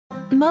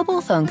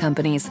Mobile phone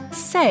companies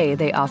say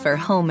they offer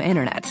home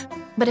internet.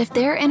 But if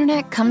their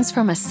internet comes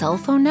from a cell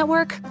phone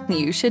network,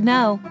 you should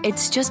know.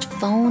 It's just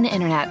phone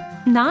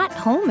internet, not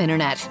home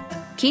internet.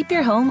 Keep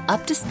your home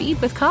up to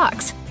speed with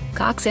Cox.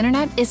 Cox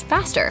internet is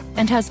faster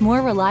and has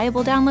more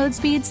reliable download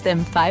speeds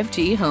than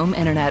 5G home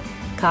internet.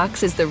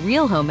 Cox is the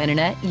real home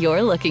internet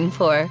you're looking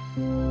for.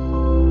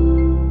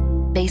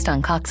 Based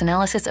on Cox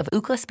analysis of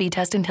Ookla speed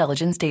test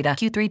intelligence data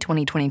Q3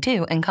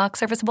 2022 and Cox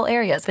serviceable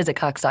areas, visit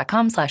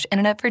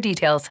cox.com/internet for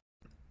details.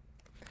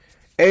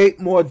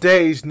 8 more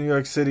days, New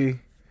York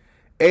City.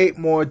 8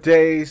 more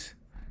days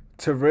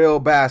to real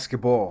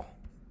basketball.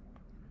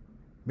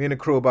 Me and the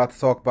crew about to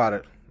talk about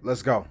it.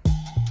 Let's go.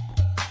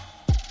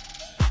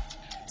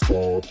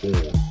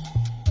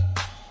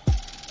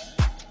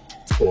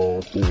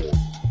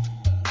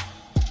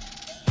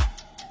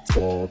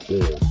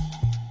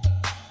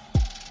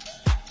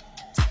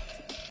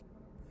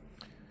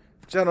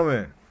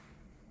 Gentlemen,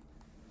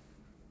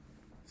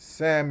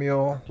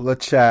 Samuel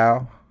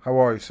Lachow, how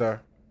are you,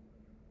 sir?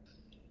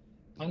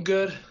 I'm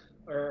good,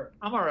 or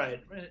I'm all right.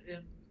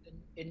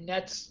 In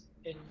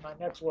my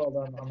Nets world,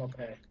 I'm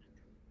okay.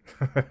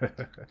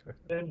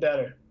 Been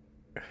better.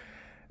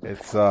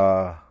 It's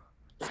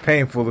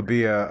painful to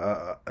be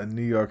a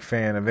New York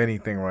fan of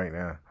anything right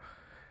now.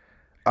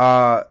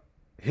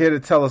 Here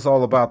to tell us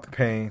all about the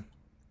pain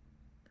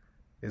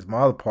is my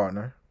other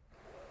partner.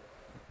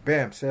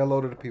 Bam, say hello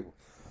to the people.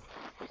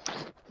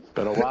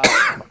 Been a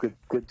while.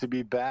 Good to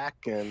be back,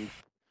 and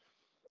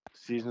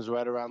season's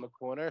right around the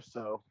corner,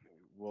 so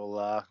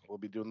we'll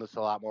be doing this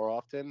a lot more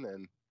often,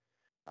 and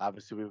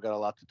obviously we've got a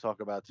lot to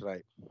talk about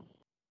tonight.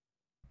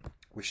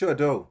 We sure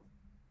do.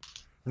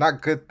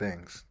 Not good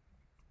things,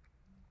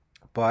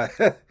 but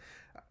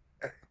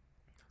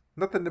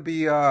nothing to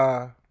be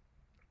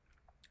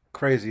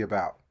crazy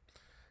about.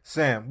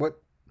 Sam,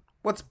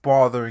 what's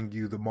bothering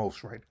you the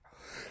most right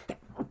now?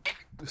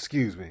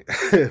 Excuse me.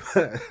 Hit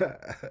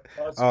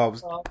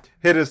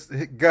us.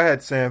 Go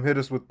ahead, Sam. Hit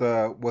us with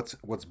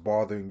what's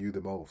bothering you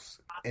the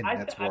most in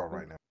Nets world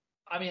right now.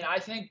 I mean, I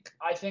think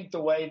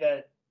the way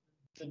that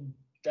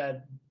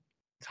that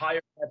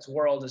entire Nets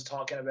world is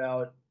talking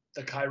about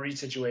the Kyrie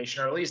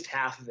situation, or at least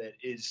half of it,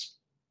 is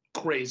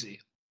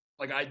crazy.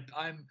 Like I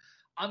mean,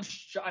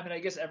 I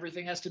guess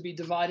everything has to be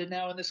divided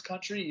now in this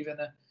country, even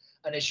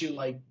an issue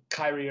like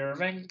Kyrie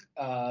Irving,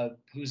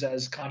 who's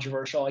as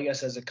controversial, I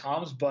guess, as it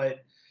comes,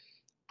 but.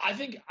 I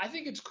think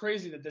it's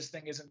crazy that this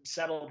thing isn't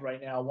settled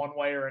right now, one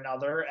way or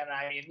another. And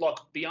I mean,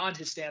 look, beyond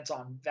his stance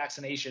on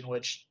vaccination,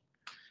 which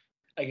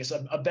I guess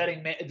a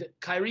betting man,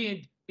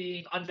 Kyrie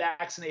being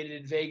unvaccinated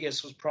in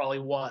Vegas was probably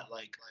what,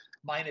 like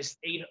minus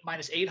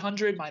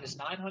 800, minus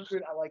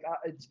 900.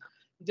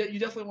 You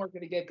definitely weren't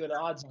going to get good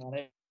odds on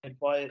it,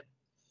 but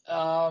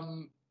I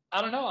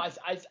don't know.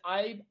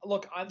 I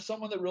look, I'm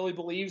someone that really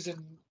believes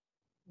in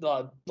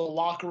the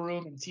locker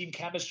room and team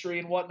chemistry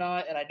and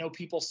whatnot. And I know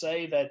people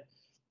say that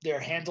they're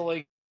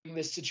handling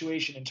this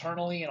situation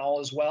internally and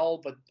all is well,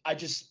 but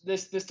this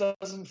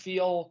doesn't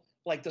feel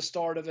like the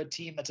start of a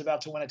team that's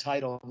about to win a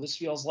title. This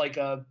feels like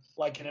an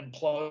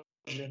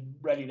implosion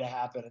ready to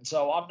happen, and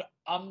so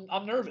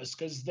I'm nervous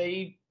because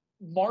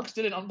Marks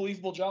did an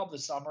unbelievable job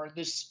this summer,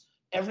 and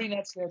every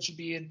Nets fan should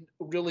be in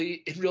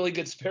really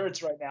good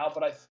spirits right now,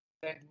 but I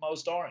think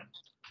most aren't.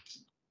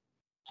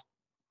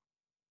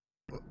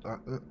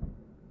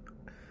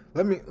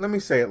 Let me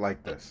say it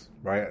like this,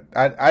 right?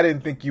 I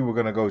didn't think you were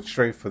gonna go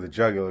straight for the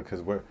jugular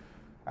because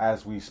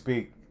as we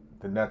speak,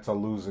 the Nets are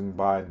losing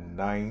by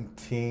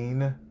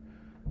 19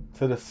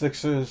 to the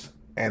Sixers,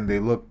 and they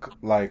look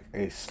like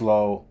a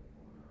slow,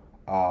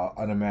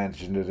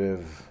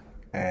 unimaginative,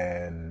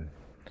 and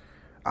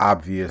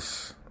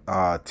obvious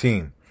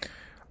team.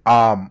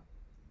 But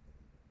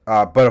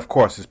of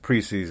course, it's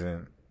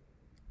preseason.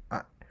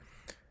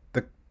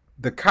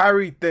 The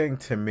Kyrie thing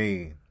to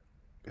me.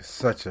 It's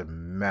such a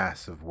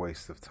massive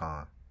waste of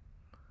time.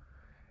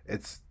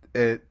 It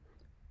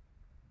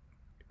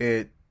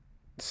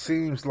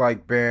seems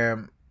like,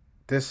 Bam,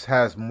 this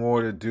has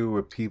more to do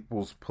with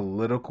people's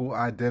political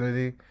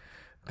identity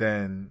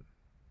than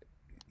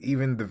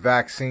even the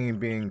vaccine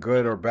being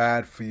good or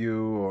bad for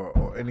you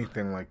or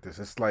anything like this.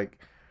 It's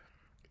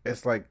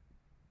like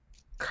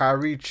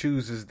Kyrie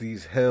chooses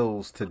these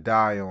hills to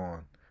die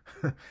on.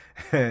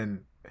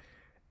 and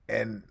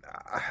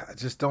I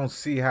just don't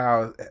see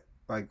how,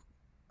 like,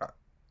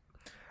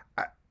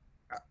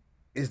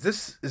 Is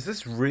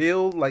this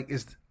real? Like,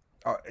 is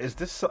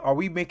this? Are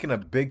we making a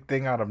big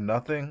thing out of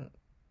nothing,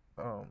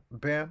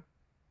 Bam?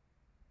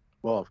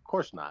 Well, of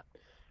course not.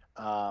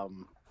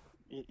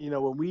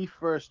 When we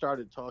first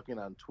started talking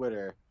on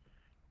Twitter,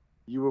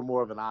 you were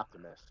more of an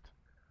optimist.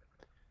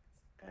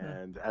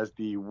 And as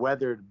the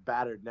weathered,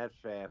 battered Net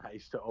fan, I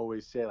used to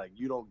always say, like,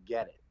 you don't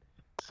get it.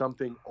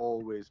 Something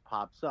always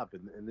pops up,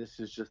 and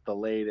this is just the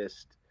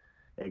latest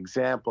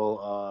example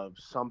of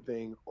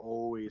something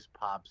always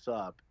pops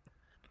up.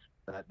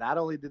 Not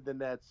only did the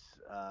Nets,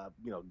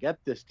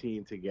 get this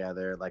team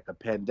together, like a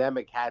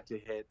pandemic had to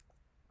hit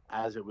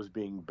as it was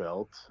being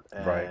built,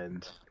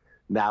 and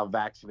now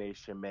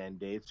vaccination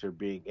mandates are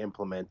being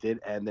implemented,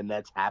 and the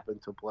Nets happen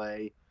to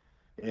play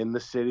in the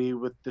city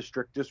with the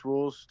strictest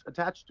rules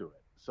attached to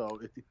it. So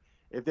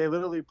if they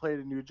literally played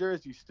in New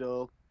Jersey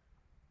still,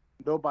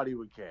 nobody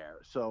would care.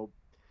 So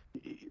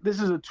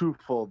this is a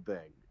twofold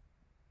thing.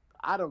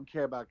 I don't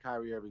care about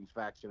Kyrie Irving's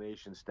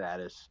vaccination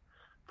status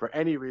for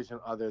any reason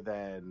other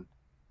than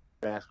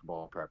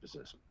basketball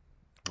purposes.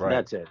 Right.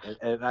 That's it.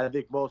 And I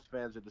think most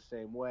fans are the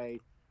same way.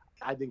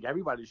 I think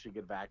everybody should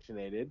get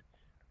vaccinated,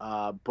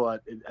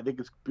 but I think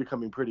it's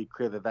becoming pretty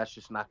clear that that's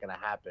just not going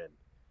to happen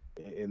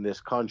in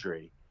this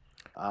country.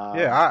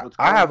 I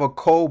have a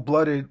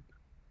cold-blooded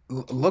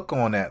look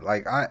on that.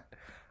 Like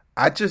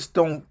I just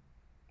don't.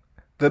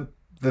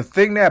 The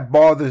thing that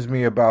bothers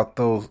me about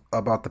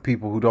the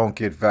people who don't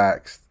get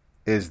vaxxed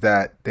is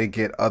that they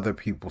get other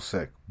people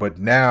sick. But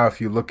now, if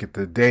you look at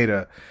the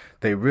data,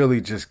 they really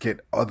just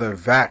get other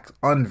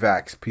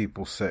unvaxxed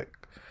people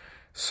sick.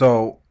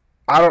 So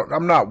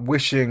I'm not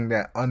wishing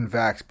that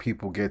unvaxxed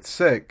people get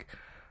sick,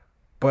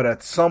 but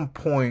at some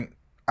point,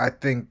 I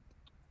think,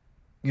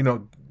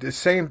 the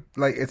same,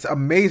 like, it's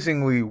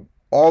amazingly,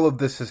 all of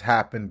this has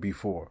happened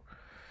before.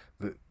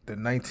 The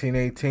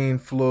 1918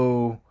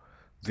 flu,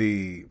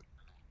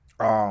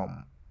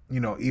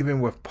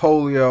 even with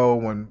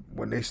polio,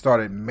 when they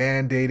started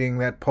mandating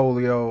that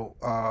polio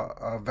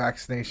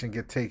vaccination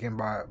get taken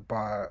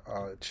by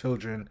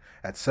children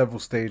at several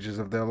stages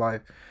of their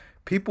life,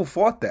 people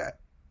fought that.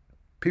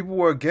 People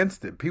were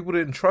against it. People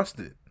didn't trust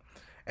it.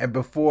 And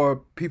before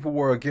people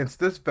were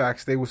against this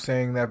vax, they were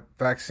saying that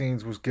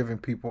vaccines was giving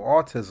people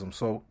autism.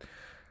 So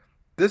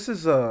this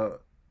is a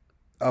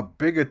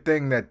bigger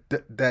thing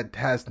that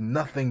has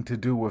nothing to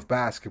do with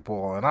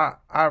basketball. And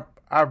I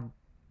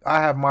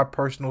have my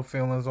personal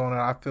feelings on it.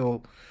 I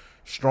feel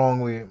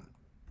strongly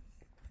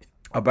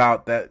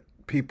about that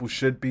people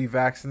should be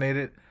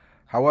vaccinated.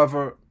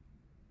 However,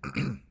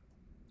 I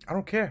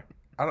don't care.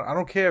 I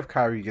don't care if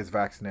Kyrie gets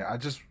vaccinated. I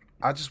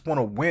just want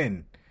to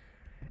win,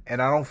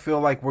 and I don't feel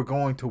like we're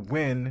going to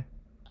win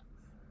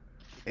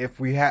if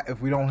we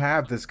don't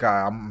have this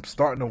guy. I'm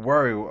starting to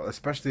worry,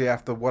 especially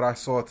after what I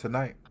saw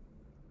tonight.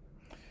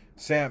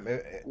 Sam,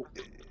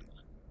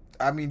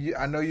 I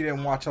know you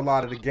didn't watch a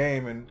lot of the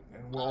game, and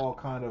we're all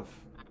kind of,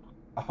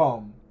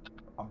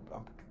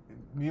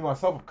 me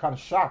myself are kind of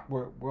shocked.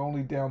 We're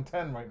only down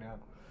 10 right now,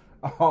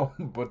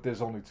 but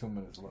there's only 2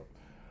 minutes left.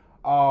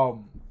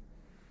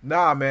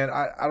 Nah, man,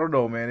 I don't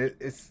know, man.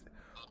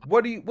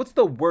 What's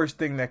the worst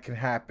thing that can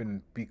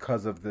happen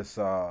because of this?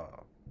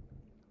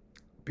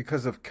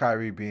 Because of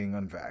Kyrie being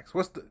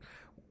unvaxxed?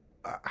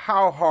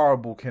 How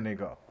horrible can it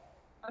go?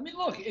 I mean,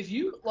 look, if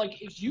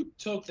you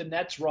took the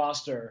Nets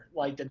roster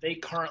like that they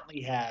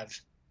currently have,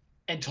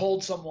 and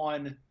told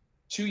someone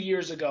 2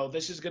 years ago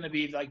this is going to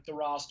be like the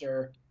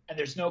roster, and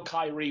there's no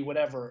Kyrie,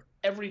 whatever,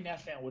 every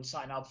Net fan would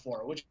sign up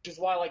for it. Which is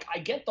why, like, I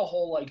get the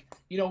whole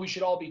we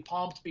should all be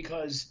pumped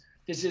because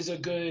this is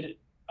like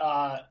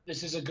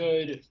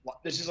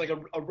a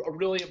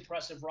really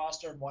impressive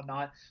roster and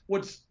whatnot.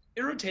 What's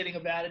irritating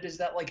about it is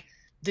that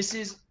this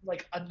is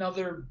like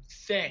another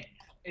thing.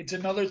 It's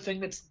another thing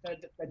that's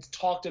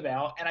talked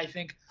about, and I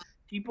think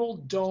people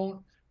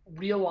don't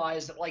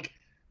realize that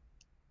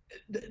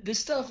this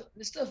stuff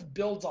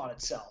builds on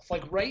itself.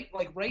 Right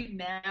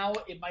now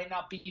it might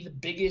not be the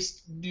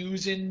biggest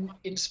news in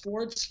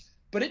sports,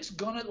 but it's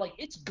going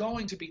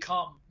to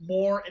become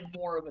more and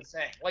more of a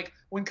thing. Like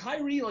when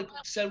Kyrie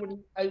said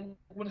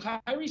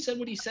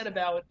what he said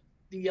about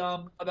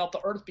the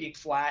Earth being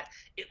flat,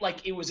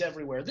 it was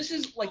everywhere. This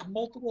is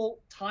multiple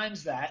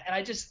times that,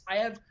 and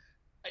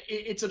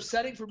it's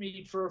upsetting for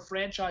me for a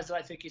franchise that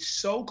I think is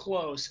so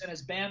close. And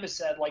as Bam has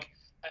said,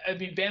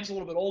 Bam's a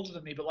little bit older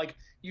than me, but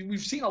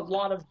we've seen a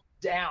lot of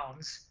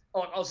downs,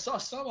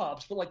 some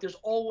ups, but there's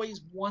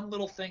always one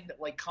little thing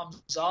that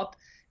comes up.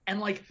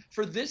 And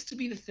for this to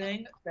be the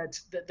thing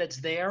that's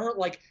there,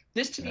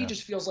 this to me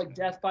just feels like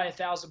death by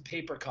 1,000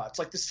 paper cuts.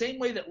 The same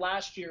way that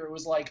last year it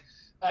was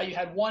you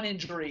had one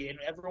injury and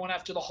everyone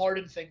after the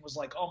Harden thing was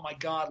oh my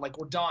God,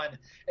 we're done.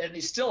 And they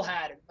still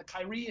had it. The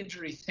Kyrie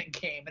injury thing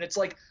came, and it's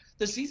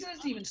the season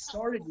hasn't even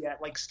started yet.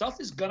 Stuff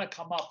is gonna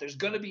come up. There's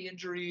gonna be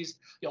injuries.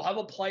 You'll have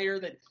a player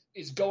that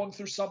is going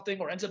through something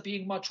or ends up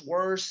being much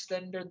worse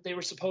than they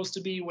were supposed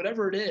to be.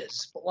 Whatever it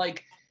is, but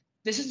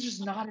this is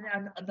just not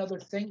another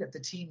thing that the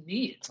team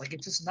needs.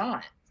 It's just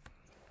not.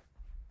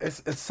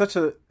 It's such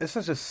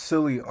a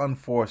silly,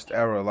 unforced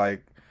error.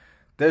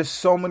 There's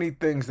so many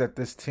things that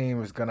this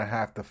team is gonna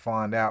have to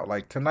find out.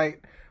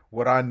 Tonight,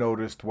 what I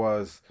noticed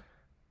was,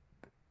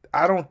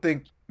 I don't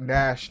think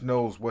Nash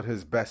knows what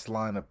his best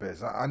lineup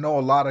is. I know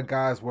a lot of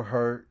guys were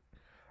hurt.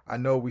 I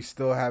know we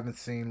still haven't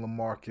seen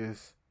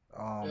LaMarcus.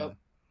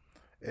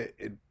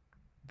 It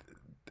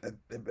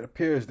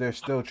appears they're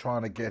still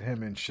trying to get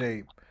him in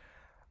shape.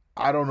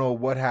 I don't know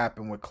what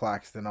happened with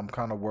Claxton. I'm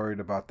kind of worried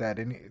about that.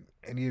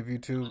 Any of you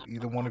two,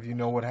 either one of you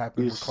know what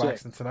happened with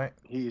Claxton tonight?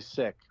 He's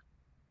sick.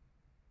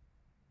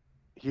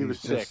 He was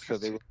sick, so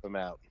they let him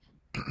out.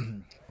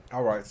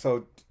 All right,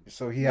 so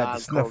he had the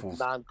sniffles.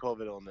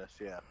 Non-COVID illness,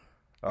 yeah.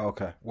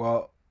 Okay,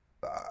 well,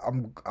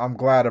 I'm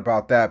glad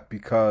about that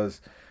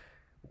because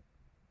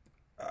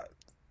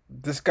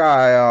this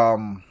guy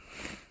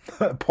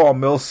Paul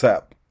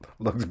Millsap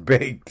looks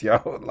baked,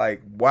 yo.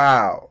 Like,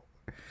 wow.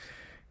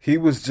 He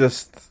was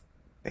just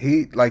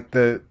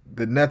the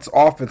Nets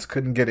offense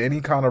couldn't get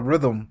any kind of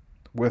rhythm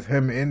with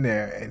him in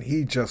there, and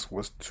he just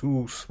was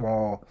too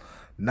small,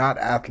 not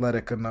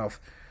athletic enough.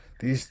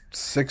 These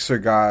Sixer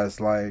guys,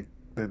 like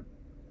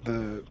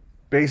the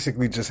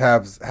basically just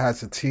has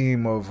a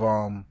team of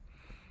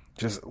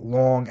just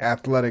long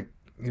athletic,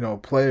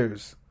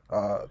 players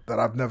that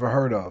I've never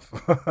heard of.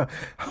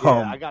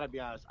 I gotta be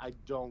honest, I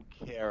don't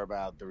care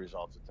about the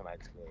results of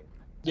tonight's game.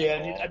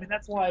 Yeah, I mean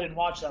that's why I didn't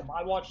watch them.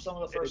 I watched some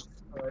of the first.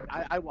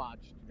 I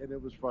watched, and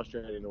it was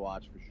frustrating to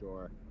watch for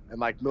sure. And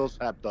like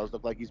Millsap does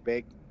look like he's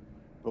baked,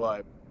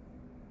 but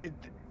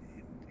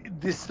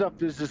this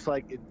stuff is just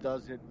like it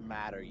doesn't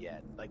matter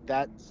yet. Like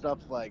that stuff,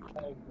 like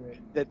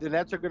that the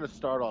Nets are gonna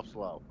start off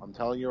slow. I'm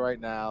telling you right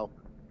now,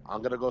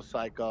 I'm gonna go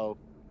psycho.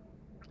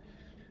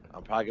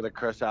 I'm probably gonna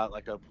curse out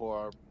like a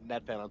poor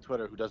Net fan on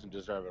Twitter who doesn't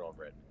deserve it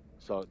over it.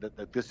 So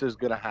that this is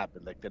gonna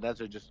happen. Like the Nets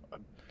are just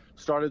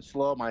started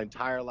slow my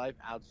entire life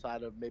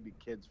outside of maybe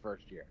kids'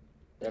 first year.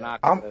 They're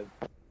not gonna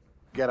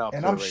get off.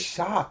 And I'm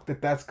shocked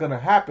that that's gonna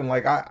happen.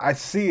 Like I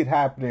see it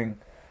happening.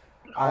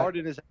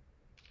 Harden is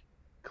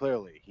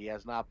clearly he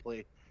has not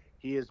played.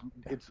 He is.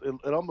 It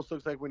almost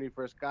looks like when he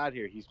first got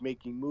here, he's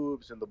making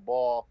moves and the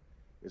ball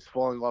is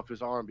falling off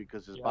his arm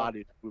because his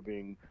body's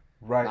moving.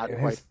 Right, and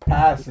his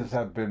passes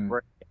have been.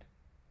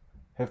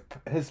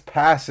 His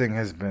passing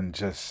has been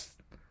just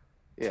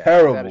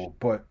terrible,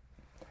 but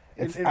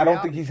I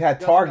don't think he's had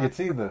targets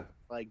either.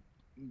 Like,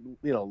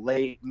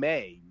 late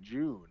May,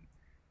 June,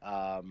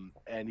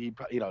 and he,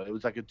 it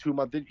was like a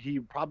 2-month. He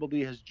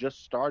probably has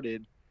just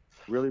started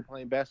really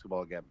playing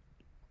basketball again.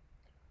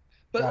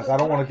 But guys, I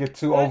don't want to get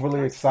too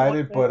overly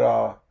excited, but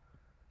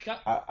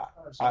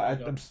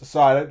I'm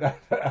sorry.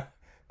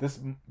 This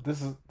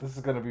is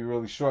going to be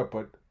really short,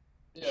 but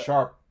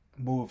Sharp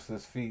moves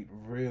his feet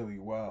really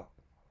well.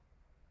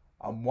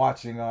 I'm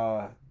watching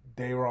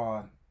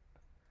Day'Ron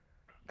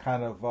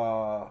kind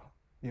of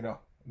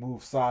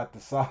move side to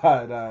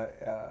side.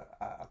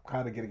 I'm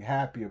kind of getting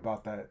happy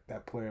about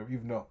that player,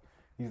 even though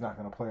he's not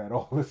going to play at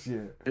all this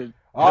year. He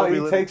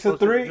takes a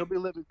three. He'll be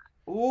living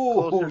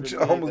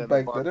almost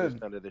banked it in.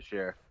 Center this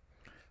year.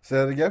 Say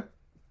that again.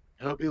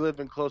 He'll be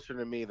living closer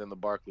to me than the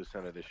Barclays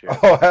Center this year.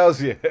 Oh,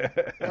 hell's yeah!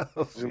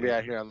 He'll be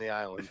out here on the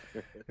island.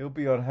 He'll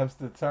be on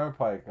Hempstead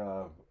Turnpike.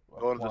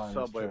 Going to the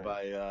subway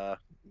by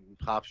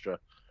Hofstra.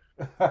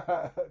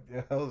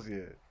 Yeah, hell's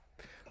yeah.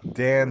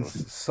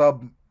 Dan's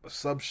sub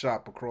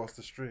shop across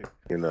the street.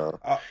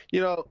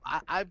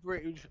 I've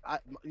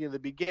the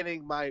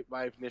beginning. My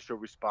initial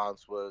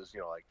response was,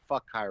 like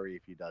fuck Kyrie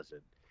if he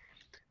doesn't.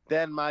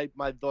 Then my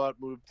thought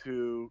moved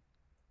to,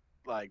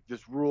 like,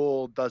 this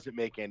rule doesn't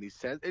make any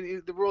sense.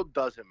 And the rule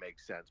doesn't make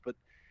sense, but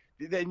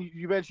then you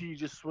eventually you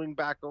just swing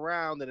back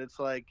around, and it's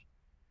like,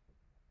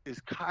 is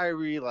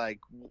Kyrie like,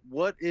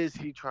 what is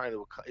he trying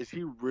to? Is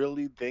he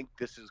really think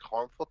this is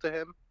harmful to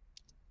him?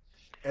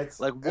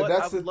 It's like what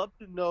I would love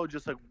to know,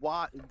 just like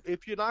why.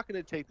 If you're not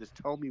going to take this,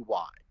 tell me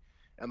why.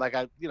 And like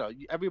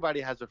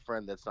everybody has a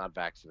friend that's not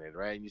vaccinated,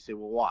 right? And you say,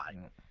 well, why?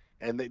 Yeah.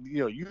 And then,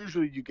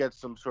 usually you get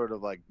some sort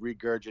of like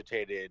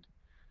regurgitated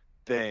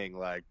thing,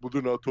 like, well,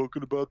 they're not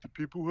talking about the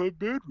people who have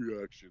bad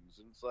reactions.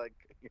 And it's like,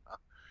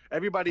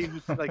 everybody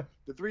who's like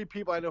the 3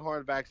 people I know who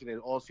aren't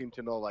vaccinated all seem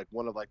to know like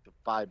one of like the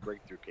 5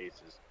 breakthrough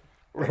cases.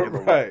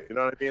 Right. You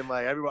know what I mean?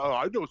 Like everybody,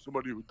 I know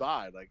somebody who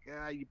died. Like,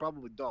 you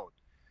probably don't.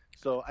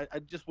 So I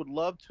just would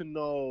love to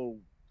know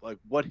like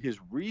what his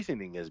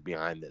reasoning is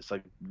behind this.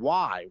 Like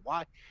why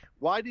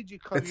did you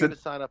come here to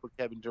sign up with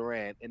Kevin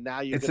Durant and now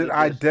you're? It's an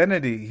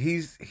identity.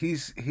 He's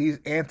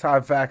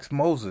anti-vax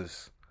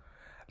Moses.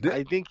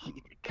 I think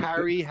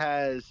Kyrie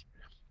has.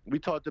 We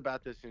talked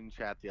about this in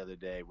chat the other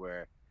day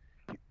where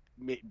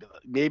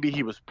maybe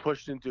he was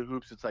pushed into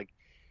hoops. It's like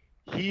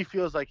he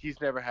feels like he's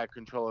never had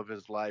control of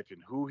his life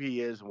and who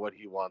he is and what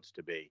he wants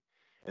to be,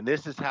 and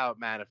this is how it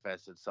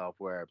manifests itself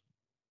where.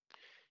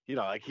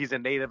 Like he's a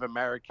Native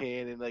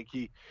American, and like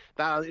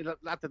not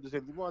that there's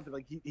anything wrong, but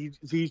like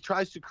he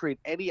tries to create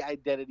any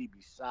identity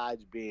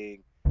besides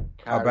being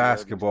a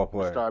basketball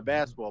player, star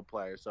basketball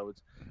player. So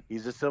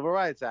he's a civil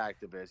rights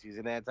activist, he's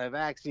an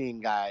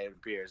anti-vaccine guy. It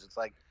appears it's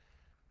like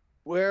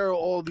where are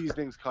all these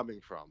things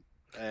coming from?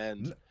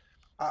 And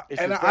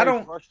I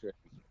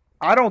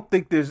don't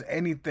think there's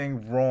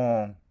anything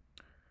wrong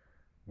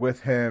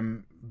with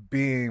him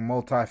being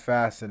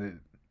multifaceted.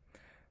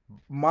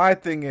 My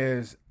thing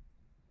is,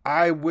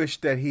 I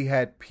wish that he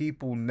had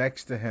people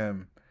next to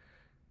him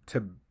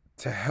to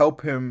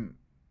help him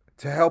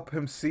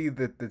see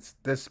that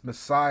this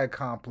Messiah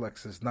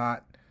complex is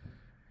not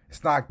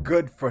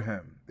good for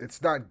him.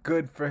 It's not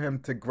good for him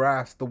to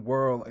grasp the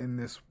world in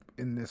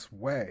this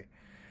way,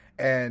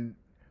 and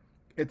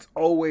it's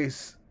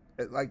always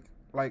like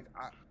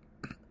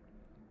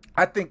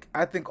I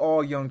think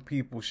all young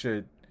people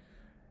should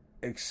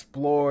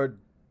explore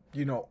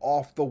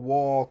off the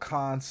wall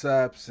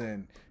concepts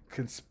and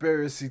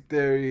conspiracy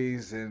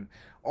theories and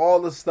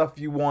all the stuff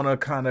you want to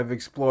kind of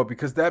explore,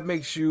 because that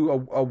makes you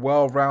a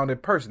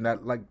well-rounded person.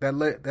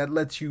 That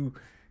lets you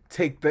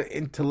take the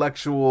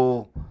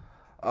intellectual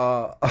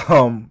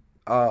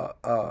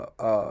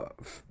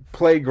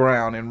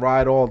playground and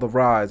ride all the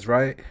rides,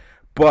 right?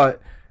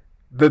 But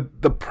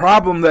the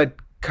problem that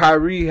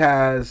Kyrie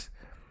has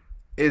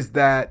is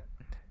that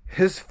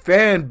his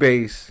fan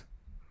base,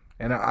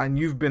 and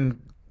you've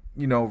been,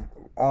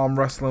 arm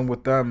wrestling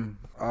with them,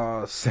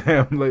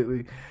 Sam,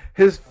 lately.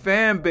 His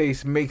fan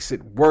base makes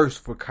it worse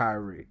for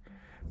Kyrie,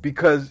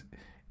 because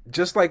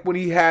just like when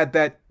he had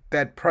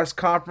that press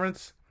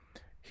conference,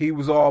 he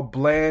was all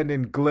bland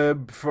and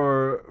glib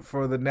for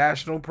the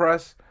national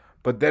press.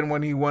 But then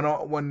when he went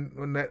on,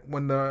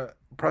 when the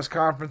press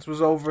conference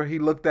was over, he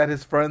looked at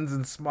his friends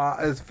and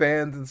his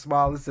fans and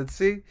smiled and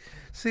said,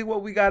 "See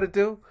what we got to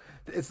do."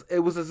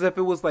 It was as if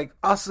it was like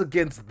us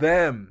against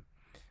them,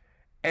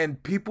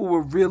 and people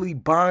were really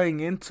buying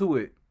into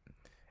it.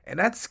 And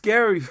that's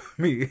scary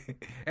for me.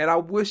 And I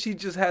wish he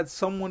just had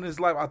someone in his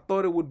life. I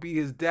thought it would be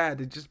his dad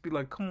to just be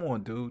like, "Come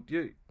on, dude.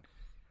 You're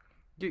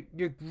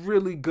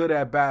really good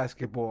at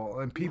basketball,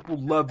 and people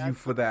love you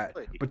for that.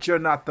 But you're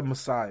not the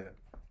Messiah."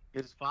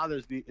 His father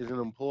is an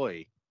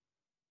employee.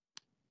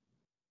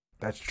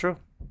 That's true.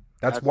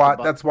 That's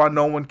why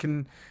no one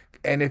can.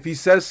 And if he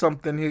says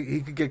something, he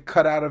could get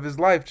cut out of his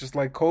life, just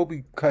like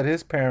Kobe cut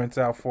his parents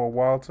out for a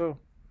while too.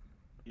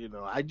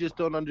 I just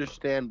don't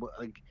understand.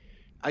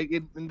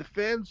 And the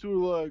fans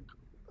who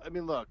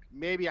look,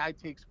 maybe I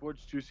take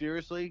sports too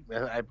seriously.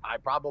 I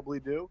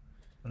probably do.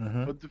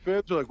 Mm-hmm. But the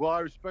fans are like, "Well, I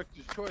respect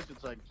his choice."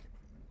 It's like,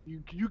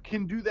 you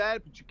can do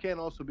that, but you can't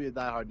also be a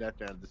diehard Net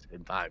fan at the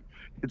same time.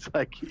 It's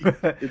like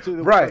it's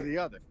either right. one or the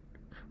other.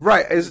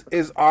 Right. Is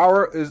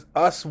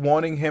us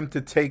wanting him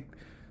to take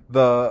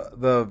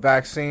the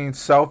vaccine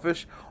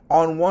selfish?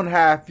 On one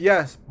half,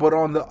 yes, but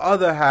on the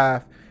other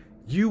half,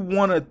 you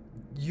wanna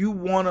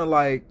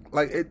like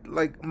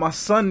my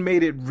son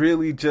made it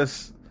really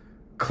just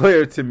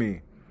clear to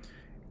me.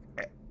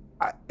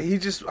 He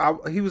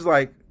was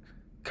like,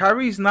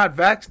 "Kyrie's not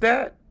vaxxed,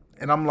 Dad?"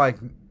 And I'm like,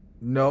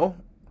 "No."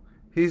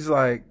 He's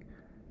like,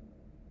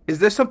 "Is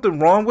there something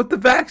wrong with the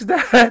vax,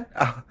 Dad?"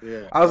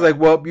 Yeah. I was like,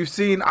 "Well, you've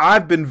seen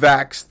I've been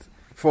vaxxed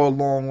for a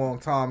long, long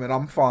time, and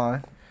I'm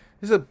fine."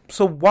 He said,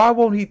 "So why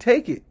won't he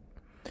take it?"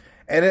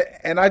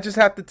 And I just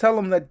have to tell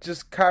him that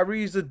just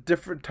Kyrie's a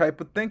different type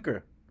of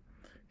thinker.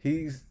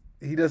 He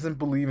doesn't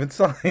believe in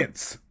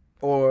science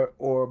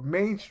or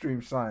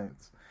mainstream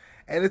science.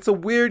 And it's a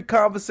weird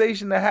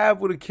conversation to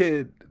have with a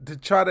kid, to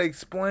try to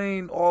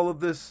explain all of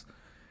this,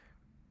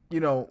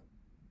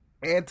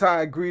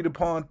 anti-agreed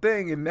upon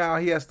thing, and now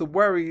he has to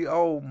worry,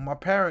 "Oh, my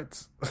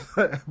parents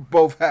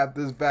both have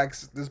this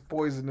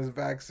poisonous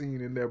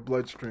vaccine in their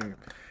bloodstream."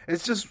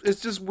 It's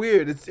just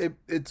weird.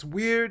 It's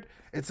weird.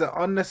 It's an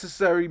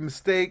unnecessary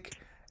mistake,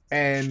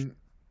 and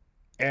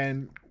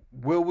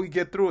will we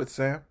get through it,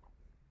 Sam?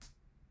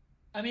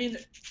 I mean,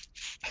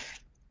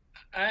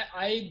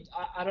 I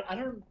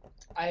don't.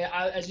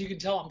 As you can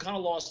tell, I'm kind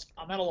of lost.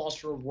 I'm at a loss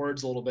for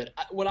words a little bit.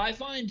 What I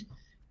find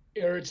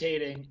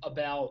irritating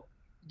about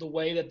the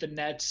way that the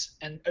Nets,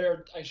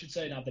 or I should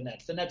say not the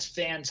Nets, the Nets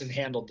fans have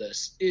handled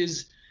this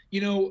is,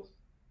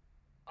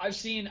 I've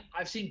seen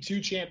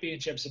 2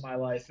 championships in my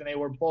life, and they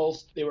were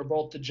both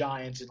the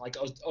Giants in like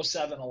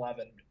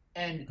 07-11.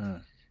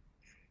 And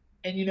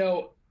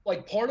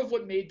like part of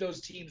what made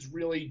those teams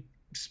really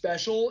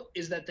special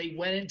is that they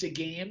went into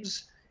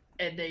games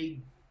and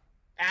they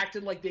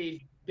acted like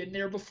they've been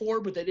there before,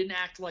 but they didn't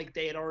act like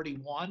they had already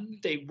won.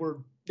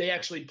 They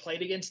actually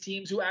played against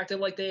teams who acted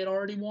like they had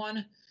already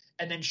won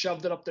and then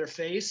shoved it up their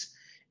face.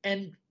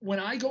 And when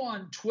I go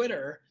on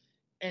Twitter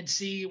and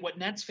see what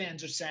Nets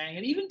fans are saying,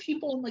 and even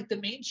people in like the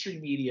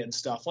mainstream media and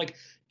stuff, like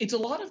it's a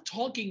lot of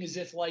talking as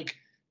if like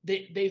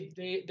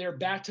they're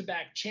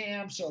back-to-back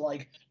champs, or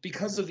like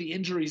because of the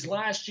injuries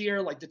last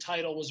year, like the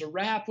title was a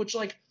wrap, which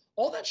like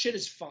all that shit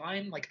is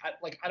fine. Like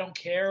I don't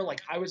care.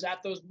 Like I was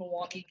at those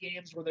Milwaukee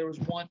games where there was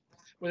one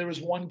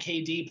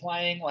KD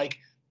playing, like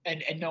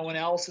and no one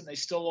else, and they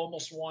still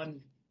almost won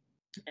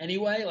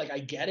anyway. Like I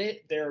get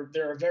it.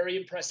 They're a very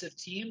impressive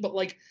team, but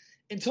like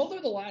until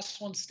they're the last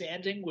one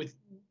standing with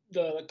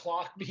the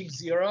clock being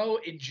 0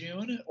 in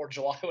June or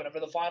July, whenever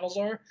the finals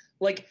are,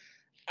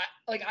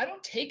 I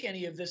don't take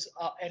any of this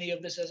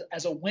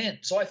as a win.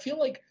 So I feel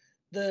like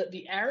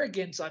the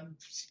arrogance I'm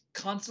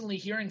constantly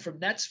hearing from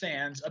Nets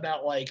fans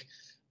about like,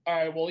 all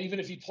right, well, even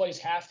if he plays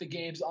half the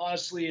games,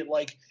 honestly,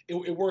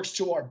 it works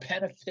to our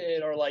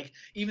benefit, or like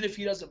even if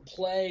he doesn't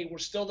play, we're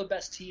still the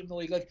best team in the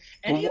league. Like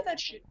any of that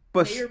shit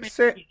may or may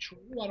not be true.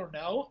 I don't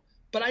know.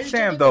 But I just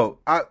Sam, though,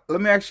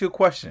 let me ask you a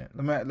question.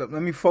 Let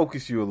me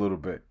focus you a little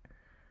bit.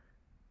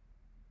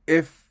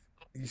 If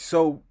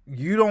so,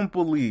 you don't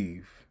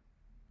believe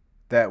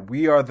that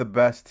we are the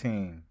best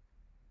team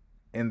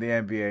in the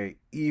NBA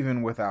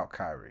even without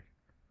Kyrie?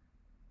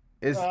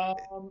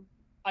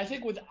 I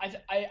think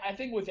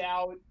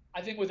without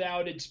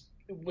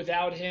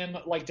him,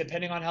 like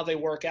depending on how they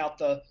work out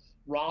the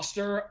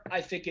roster,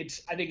 I think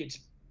it's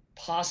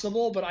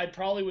possible, but I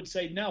probably would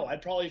say no.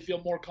 I'd probably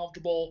feel more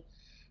comfortable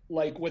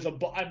like with a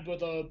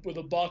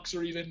Bucks,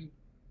 or even,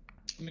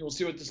 I mean, we'll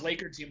see what this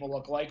Laker team will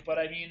look like. But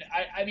I mean,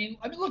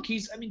 look,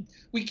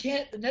 we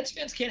can't, the Nets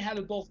fans can't have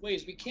it both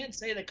ways. We can't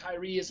say that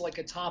Kyrie is like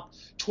a top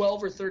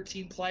 12 or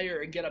 13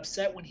 player and get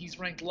upset when he's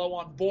ranked low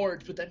on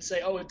boards, but then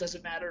say, oh, it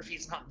doesn't matter if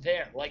he's not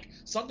there. Like,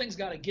 something's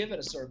got to give at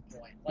a certain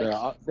point.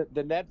 Like,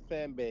 the net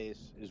fan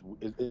base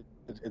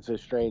it's a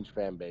strange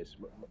fan base.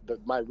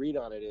 My read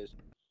on it is,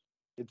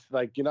 it's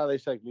like, they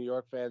say like New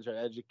York fans are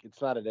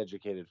it's not an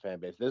educated fan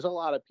base. There's a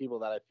lot of people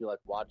that I feel like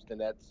watch the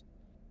Nets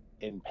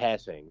in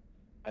passing,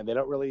 and they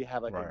don't really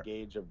have like a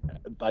gauge of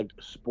like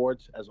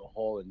sports as a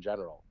whole in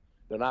general.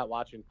 They're not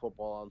watching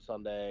football on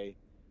Sunday.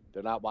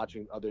 They're not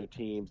watching other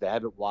teams they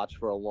haven't watched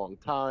for a long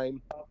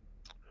time,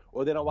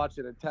 or they don't watch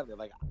it intently.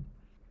 Like,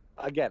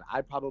 again,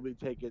 I probably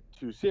take it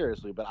too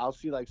seriously, but I'll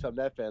see like some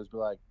Net fans be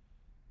like,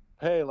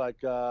 hey,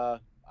 like, I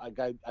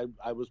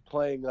was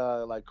playing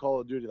like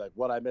Call of Duty, like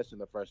what I missed in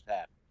the first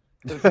half.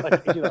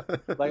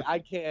 Like, like I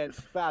can't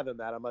fathom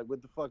that. I'm like,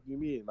 what the fuck do you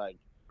mean? Like,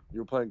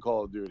 you're playing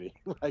Call of Duty?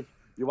 Like,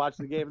 you watch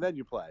the game and then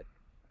you play.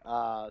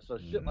 So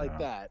shit like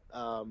that.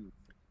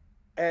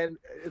 And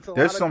it's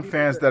there's some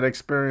fans that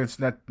experience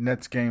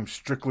Nets games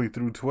strictly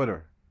through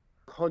Twitter.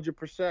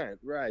 100%,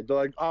 right? They're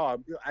like, oh,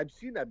 I've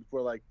seen that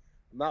before. Like,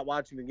 I'm not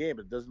watching the game,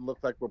 but it doesn't look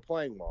like we're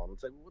playing well. And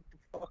it's like, what the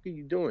fuck are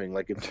you doing?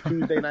 Like, it's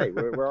Tuesday night.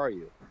 Where are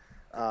you?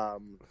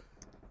 And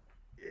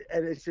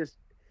it's just,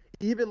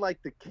 even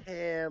like the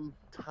Cam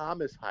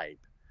Thomas hype,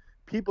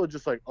 people are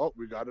just like, oh,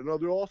 we got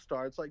another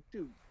All-Star. It's like,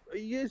 dude,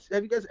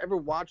 have you guys ever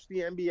watched the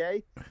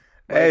NBA?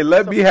 Hey,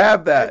 let me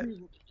have that.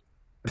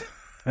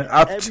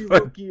 Every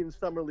rookie in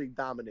Summer League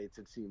dominates,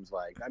 it seems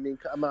like. I mean,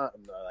 come on.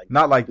 Like,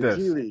 not like the this.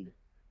 G League.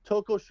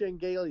 Toko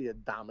Shangalia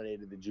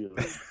dominated the G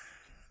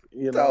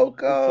League.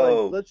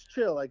 Toko! Like, let's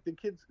chill. Like, the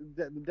kid's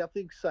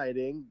definitely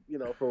exciting,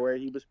 for where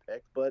he was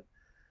picked, but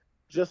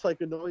just like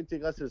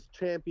anointing us as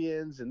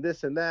champions and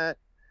this and that,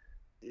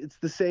 it's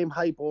the same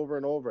hype over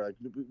and over. Like,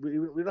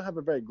 we don't have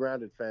a very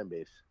grounded fan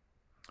base.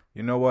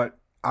 You know what?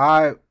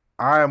 I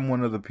am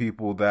one of the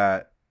people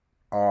that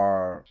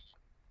are,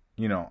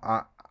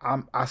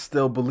 I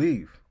still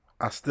believe.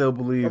 I still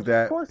believe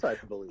that. Of course I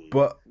believe.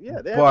 But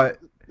yeah, they're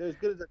as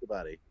good as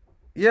anybody.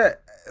 Yeah,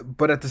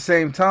 but at the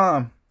same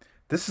time,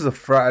 this is a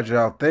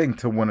fragile thing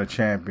to win a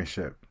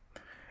championship.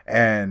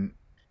 And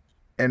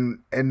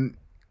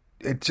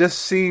it just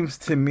seems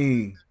to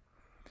me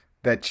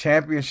that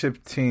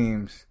championship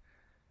teams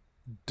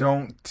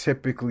don't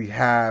typically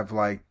have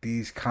like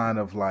these kind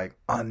of like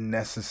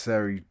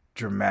unnecessary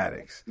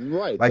dramatics.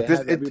 Right. Like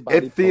this,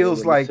 it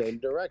feels like the same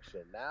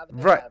direction. Now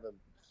they right. have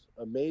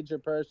a major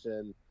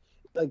person.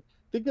 Like,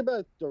 think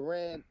about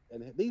Durant,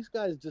 and these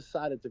guys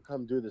decided to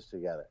come do this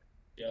together.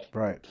 Yeah.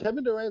 Right.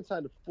 Kevin Durant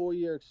signed a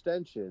 4-year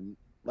extension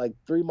like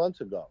 3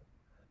 months ago.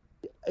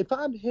 If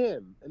I'm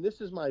him, and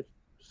this is my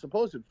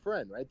supposed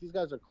friend, right? These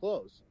guys are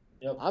close.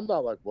 Yep. I'm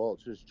not like, well,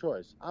 it's his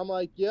choice. I'm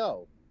like,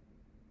 yo,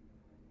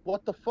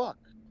 what the fuck?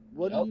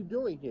 What are you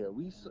doing here?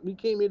 We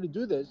came here to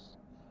do this,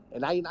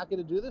 and now you're not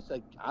going to do this?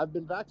 Like, I've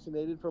been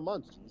vaccinated for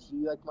months. You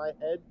see, like, my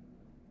head?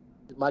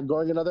 Am I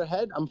growing another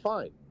head? I'm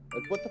fine.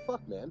 Like, what the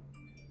fuck, man?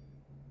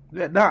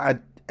 Yeah, no,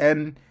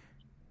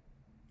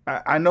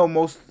 I know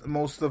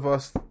most of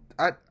us.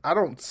 I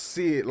don't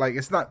see it like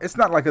it's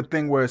not like a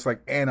thing where it's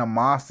like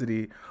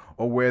animosity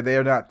or where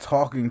they're not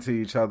talking to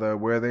each other,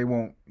 where they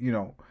won't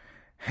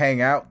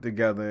hang out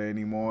together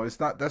anymore.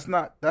 That's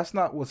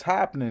not what's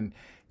happening.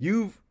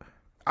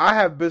 I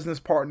have business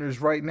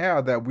partners right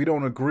now that we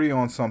don't agree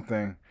on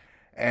something,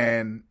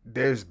 and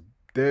there's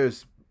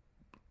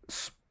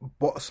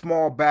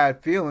small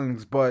bad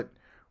feelings, but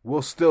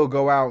we'll still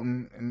go out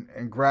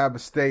and grab a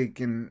steak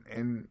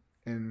and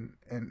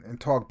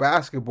talk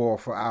basketball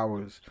for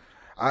hours.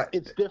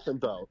 It's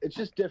different though. It's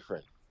just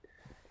different.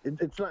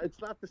 It's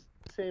not the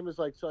same as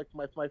like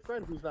my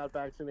friend who's not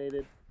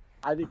vaccinated.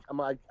 I'll be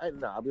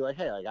like,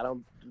 hey, like, I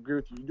don't agree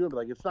with you doing, but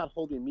like, it's not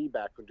holding me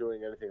back from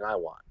doing anything I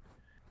want.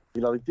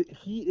 Like,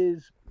 he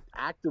is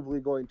actively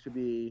going to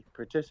be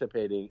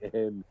participating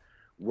in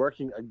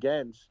working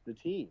against the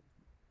team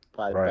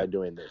by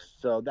doing this.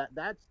 So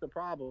that's the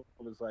problem.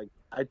 Is like,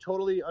 I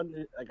totally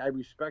I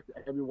respect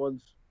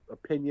everyone's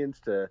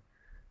opinions to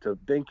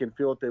think and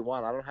feel what they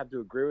want. I don't have to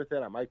agree with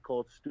it. I might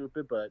call it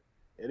stupid, but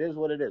it is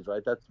what it is,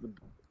 right?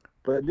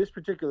 But in this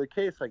particular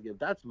case, like, if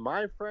that's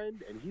my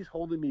friend and he's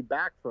holding me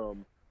back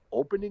from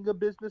opening a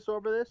business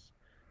over this,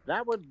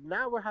 now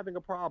we're having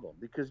a problem,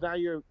 because now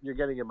you're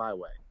getting in my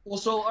way. Well,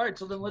 so all right,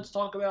 so then let's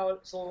talk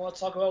about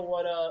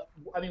what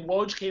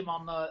Woj came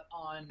on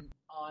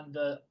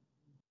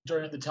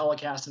during the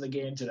telecast of the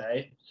game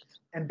today,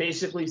 and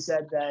basically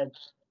said that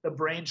the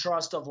brain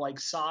trust of like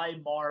Cy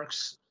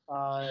Marks,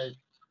 Harden,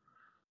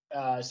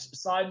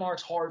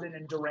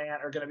 and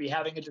Durant are going to be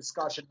having a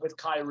discussion with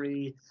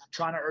Kyrie,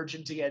 trying to urge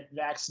him to get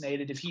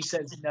vaccinated. If he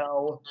says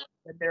no,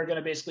 then they're going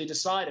to basically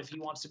decide if he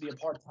wants to be a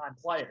part-time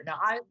player. Now,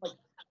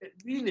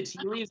 reading the tea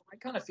leaves, I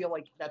kind of feel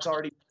like that's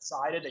already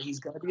decided that he's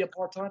going to be a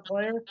part-time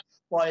player.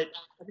 But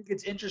I think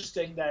it's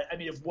interesting that, I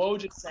mean, if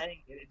Woj is saying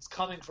it, it's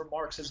coming from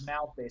Marks'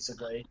 mouth,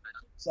 basically.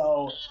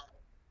 So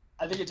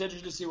I think it's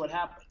interesting to see what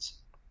happens.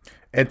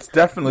 It's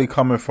definitely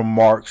coming from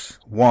Marks,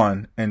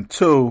 one. And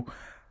two,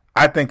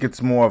 I think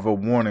it's more of a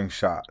warning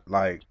shot.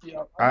 Like,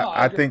 Yeah,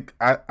 I think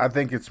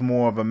it's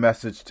more of a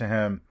message to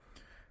him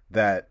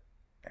that,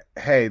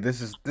 hey,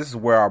 this is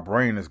where our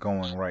brain is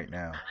going right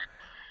now.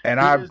 And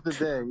here's the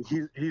thing: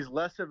 he's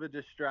less of a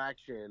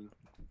distraction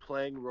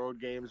playing road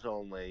games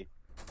only,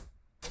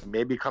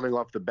 maybe coming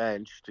off the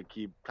bench to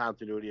keep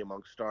continuity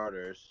among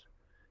starters,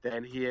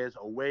 than he is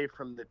away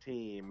from the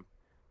team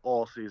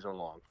all season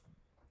long.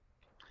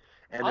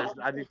 And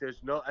I think there's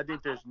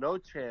no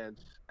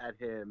chance at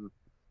him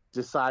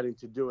deciding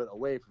to do it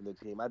away from the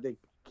team. I think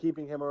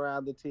keeping him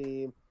around the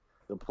team,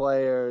 the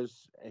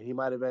players, and he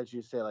might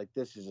eventually say, like,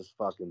 this is just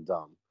fucking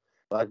dumb.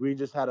 Like, we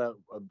just had a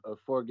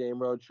 4-game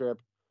road trip.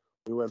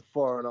 We went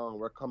 4-0, and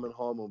we're coming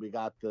home, and we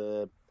got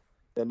the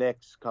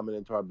Knicks coming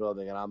into our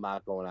building, and I'm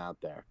not going out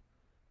there.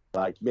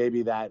 Like,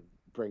 maybe that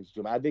brings to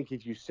him. I think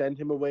if you send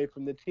him away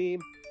from the team,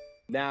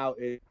 now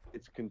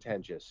it's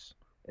contentious.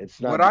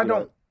 It's not.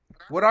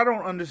 What I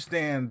don't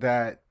understand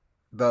that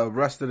the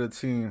rest of the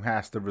team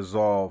has to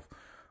resolve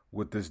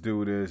with this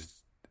dude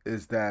is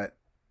that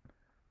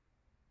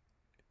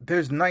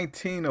there's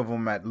 19 of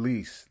them at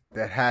least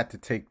that had to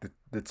take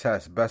the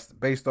test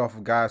based off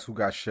of guys who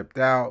got shipped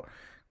out,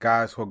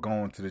 guys who are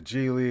going to the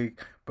G League.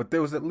 But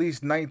there was at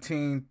least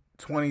 19,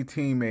 20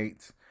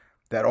 teammates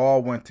that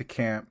all went to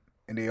camp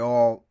and they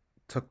all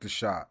took the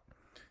shot.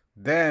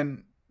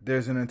 Then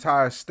there's an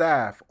entire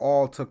staff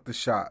all took the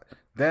shot.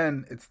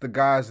 Then it's the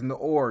guys in the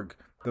org,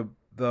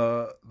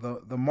 the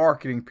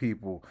marketing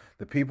people,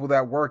 the people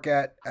that work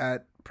at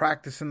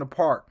practice in the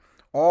park.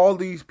 All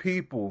these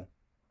people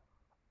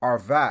are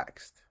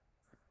vaxxed,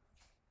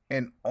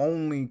 and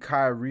only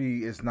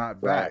Kyrie is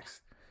not vaxxed.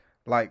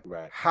 Like,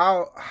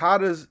 how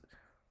does,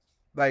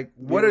 like,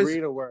 what is... The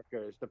arena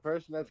workers, the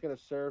person that's going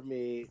to serve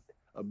me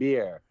a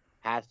beer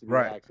has to be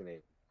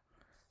vaccinated.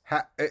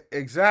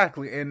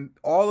 Exactly, and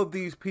all of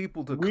these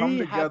people to come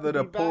together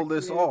to pull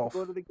this off.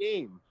 Go to the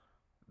game.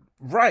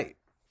 Right,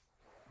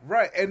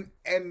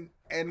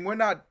 and we're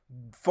not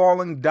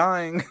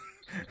dying.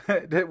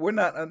 That we're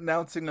not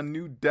announcing a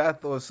new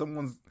death or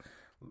someone's,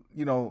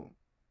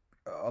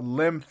 a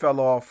limb fell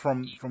off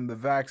from the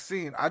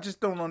vaccine. I just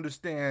don't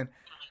understand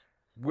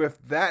with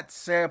that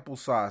sample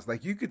size.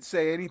 Like, you could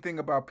say anything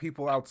about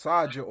people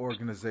outside your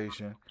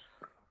organization,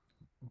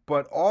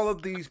 but all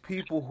of these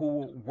people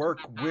who work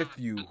with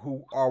you,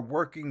 who are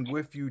working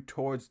with you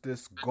towards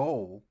this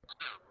goal,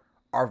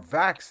 are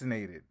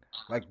vaccinated.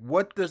 Like,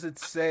 what does it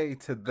say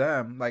to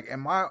them? Like,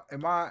 am I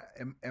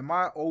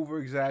over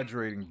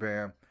exaggerating,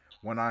 Bam,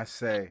 when I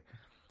say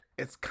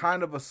it's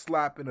kind of a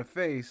slap in the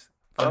face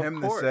for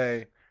him to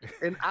say?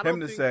 And I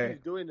don't think he's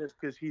doing this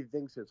because he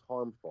thinks it's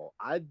harmful.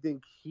 I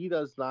think he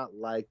does not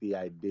like the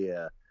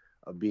idea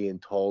of being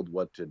told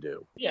what to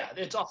do. Yeah,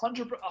 it's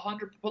 100.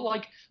 But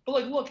look,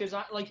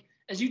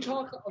 as you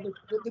talk,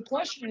 the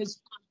question is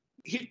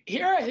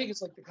here. I think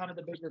it's like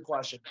the bigger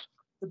question.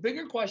 The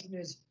bigger question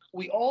is,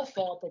 we all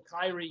thought that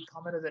Kyrie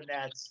coming to the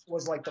Nets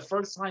was like the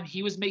first time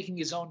he was making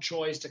his own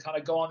choice to kind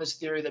of go on this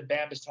theory that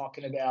Bam is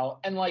talking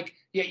about. And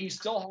yet you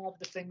still have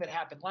the thing that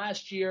happened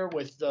last year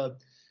with the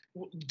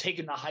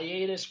taking the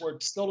hiatus, where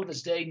still to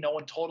this day no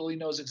one totally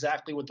knows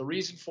exactly what the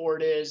reason for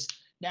it is.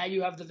 Now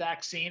you have the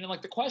vaccine,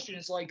 and the question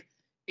is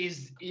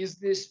is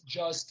this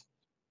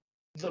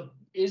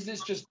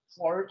just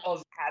part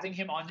of having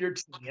him on your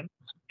team?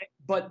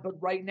 But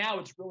right now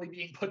it's really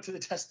being put to the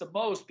test the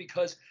most,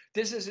 because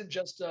this isn't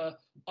just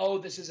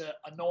this is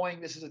annoying,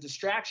 this is a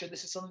distraction.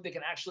 This is something that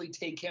can actually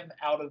take him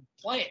out of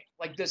playing.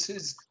 Like, this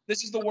is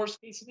the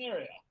worst case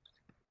scenario.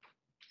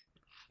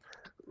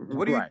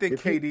 What do you think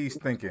KD's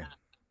thinking?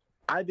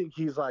 I think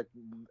he's like,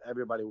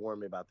 everybody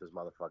warned me about this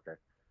motherfucker.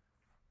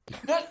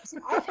 I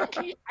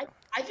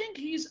think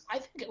he's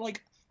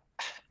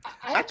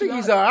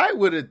all right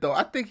with it, though.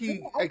 I think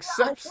he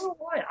accepts.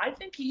 I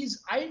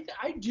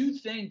do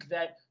think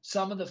that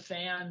some of the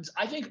fans.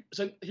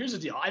 So. Here's the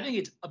deal. I think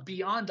it's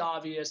beyond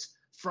obvious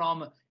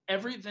from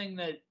everything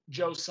that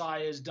Joe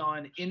Tsai has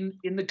done in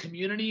the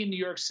community in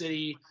New York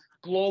City,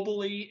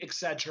 globally,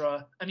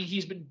 etc. I mean,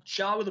 he's been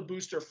shot with a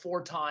booster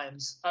 4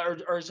 times.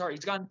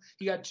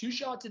 He got 2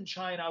 shots in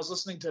China. I was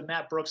listening to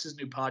Matt Brooks'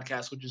 new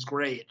podcast, which is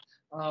great.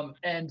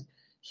 And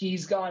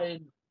he's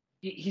gotten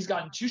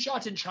 2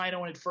 shots in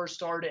China when it first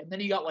started, and then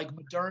he got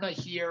Moderna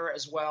here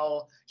as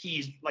well.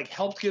 He's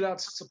helped get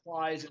out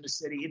supplies in the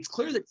city. It's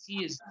clear that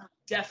he is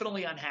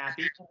definitely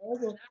unhappy.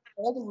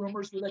 All the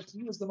rumors were that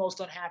he was the most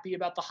unhappy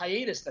about the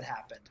hiatus that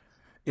happened.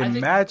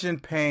 Imagine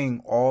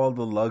paying all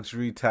the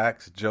luxury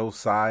tax Joe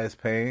Tsai is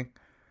paying,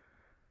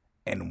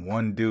 and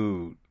one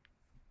dude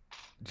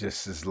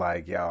just is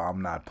like, yo,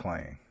 I'm not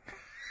playing.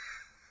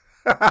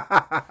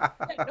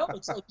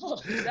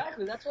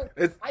 Exactly. That's what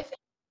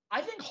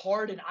I think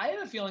Harden, I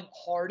have a feeling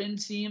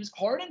Harden's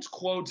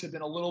quotes have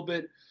been a little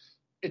bit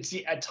it's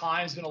at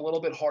times been a little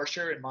bit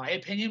harsher in my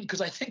opinion,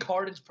 because I think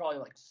Harden's probably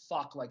like,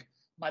 fuck, like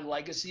my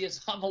legacy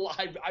is on the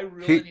line. I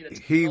really need a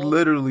title. He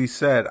literally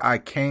said, I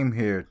came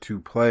here to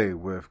play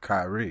with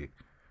Kyrie.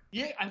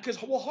 Yeah, because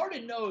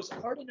Harden knows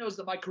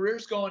that my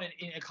career's going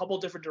in a couple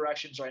different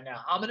directions right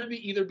now. I'm gonna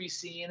either be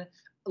seen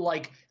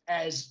like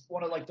as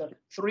one of like the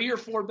 3 or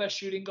 4 best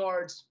shooting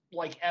guards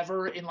like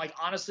ever, in like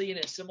honestly in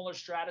a similar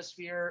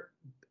stratosphere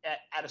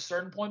at a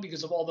certain point,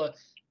 because of all the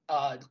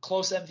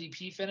close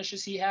MVP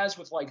finishes he has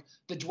with like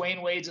the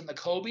Dwayne Wades and the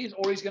Kobe's,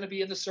 or he's going to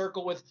be in the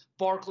circle with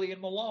Barkley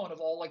and Malone, of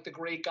all like the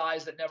great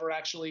guys that never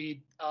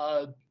actually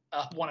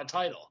won a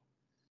title.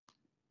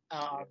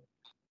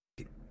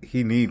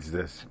 He needs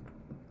this.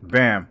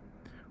 Bam.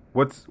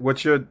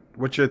 What's your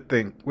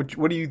thing?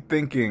 What are you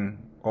thinking,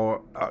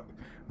 or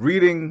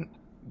reading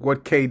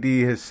what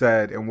KD has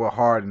said and what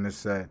Harden has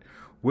said?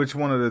 Which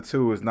one of the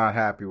two is not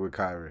happy with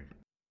Kyrie?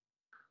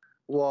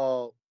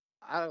 Well,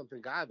 I don't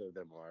think either of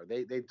them are.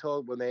 They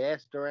told, when they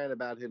asked Durant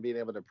about him being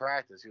able to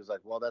practice, he was like,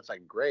 "Well, that's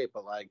like great,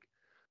 but like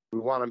we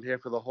want him here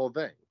for the whole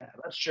thing." Yeah,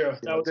 that's true.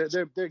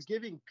 They're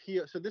giving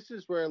P. So this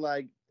is where,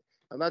 like,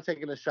 I'm not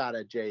taking a shot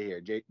at Jay here.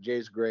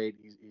 Jay's great.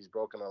 He's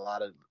broken a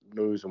lot of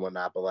news and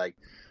whatnot, but like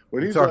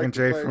when he's talking like,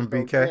 Jay from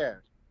BK,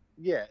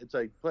 yeah, it's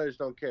like players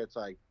don't care. It's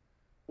like,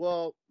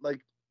 well,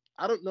 like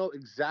I don't know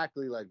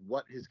exactly like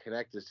what his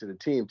connect is to the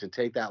team to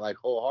take that like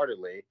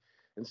wholeheartedly.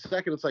 And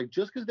second, it's like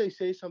just because they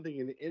say something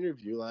in the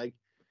interview, like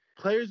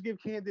players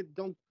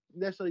don't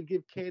necessarily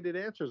give candid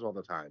answers all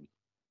the time.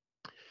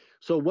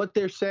 So what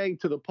they're saying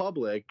to the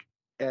public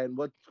and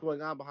what's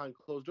going on behind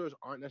closed doors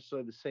aren't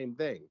necessarily the same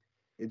thing.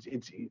 It's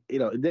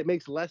it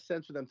makes less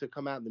sense for them to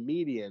come out in the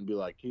media and be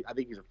like, I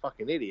think he's a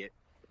fucking idiot.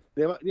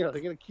 They're going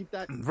to keep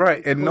that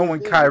right. And knowing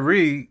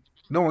Kyrie,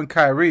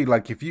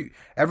 like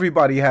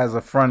everybody has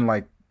a friend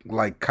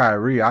like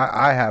Kyrie.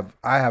 I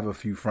have a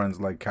few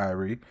friends like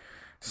Kyrie.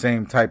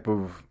 Same type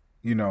of,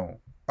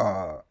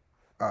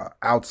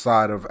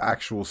 outside of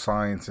actual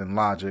science and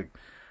logic,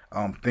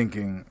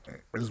 thinking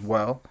as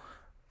well.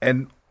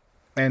 And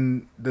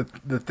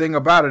the thing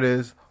about it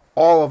is,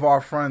 all of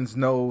our friends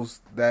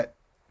knows that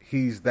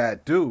he's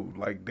that dude.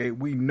 Like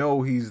we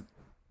know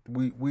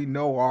we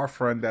know our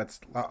friend that's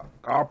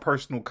our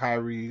personal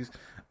Kyries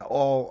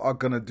all are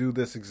gonna do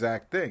this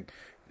exact thing.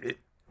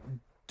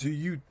 Do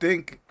you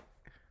think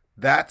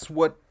that's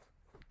what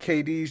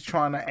KD's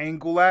trying to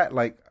angle at?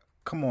 Like,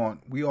 come on,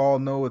 we all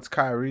know it's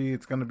Kyrie,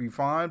 it's gonna be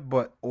fine,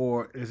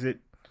 or is it,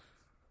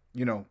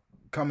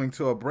 coming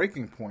to a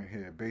breaking point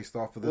here based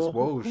off of this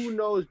Woj? Who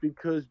knows?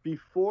 Because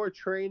before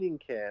training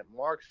camp,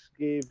 Marks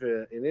gave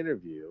an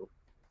interview,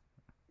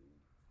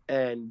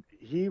 and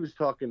he was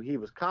talking. He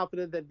was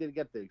confident that they'd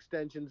get the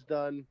extensions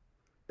done.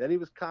 Then he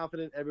was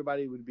confident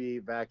everybody would be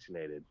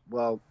vaccinated.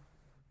 Well,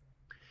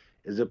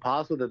 is it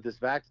possible that this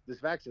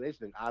vaccination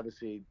thing?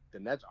 Obviously, the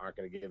Nets aren't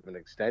going to give an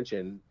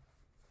extension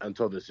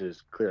until this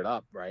is cleared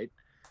up, right?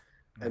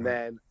 Mm-hmm. And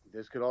then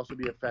this could also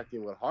be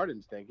affecting what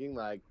Harden's thinking,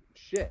 like,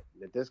 shit,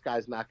 if this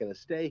guy's not going to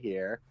stay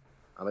here,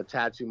 I'm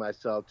attaching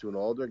myself to an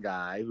older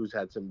guy who's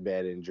had some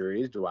bad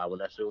injuries. Do I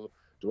want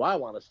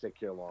to stick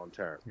here long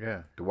term?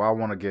 Yeah. Do I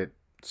want to get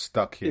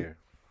stuck here?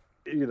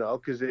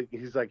 Because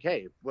he's like,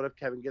 hey, what if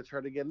Kevin gets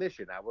hurt again this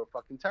year? Now we're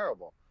fucking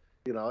terrible.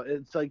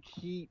 It's like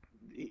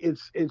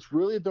it's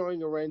really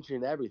throwing a wrench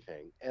in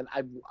everything. And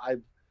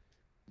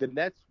the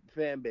Nets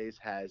fan base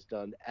has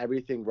done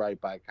everything right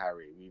by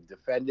Kyrie. We've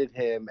defended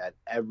him at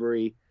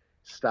every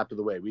step of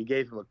the way. We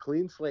gave him a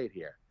clean slate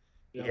here.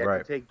 He had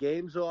to take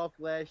games off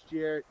last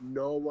year.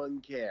 No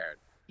one cared.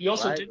 He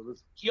also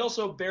He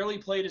also barely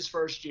played his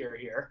first year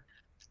here.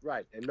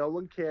 Right, and no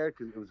one cared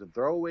because it was a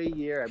throwaway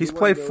year. He's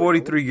played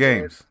 43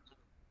 games.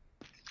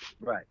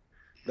 Right.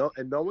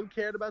 No one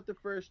cared about the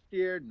first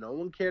year. No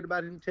one cared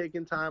about him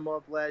taking time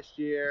off last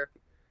year.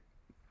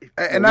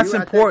 And that's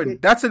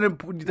important. That's an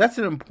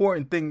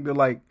important thing to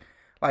like.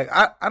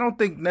 I don't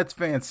think Nets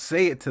fans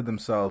say it to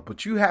themselves,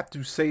 but you have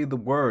to say the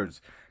words.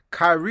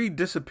 Kyrie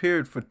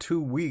disappeared for 2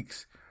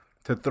 weeks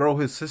to throw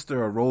his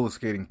sister a roller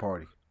skating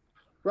party.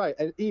 Right,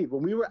 and Eve,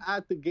 when we were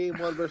at the game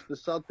 1 versus the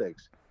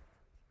Celtics,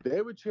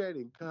 they were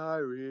chanting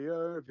Kyrie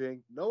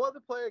Irving. No other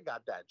player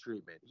got that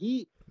treatment.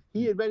 He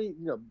had many,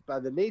 by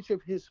the nature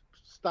of his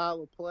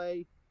style of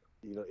play,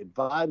 it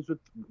vibes with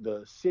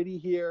the city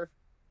here.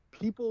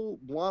 People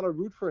want to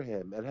root for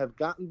him and have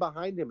gotten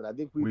behind him, and I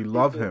think we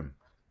love him.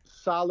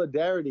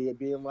 Solidarity of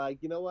being like,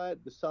 you know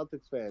what, the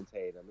Celtics fans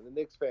hate him, and the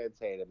Knicks fans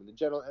hate him, and the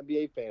general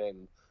NBA fan hate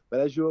him. But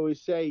as you always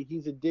say,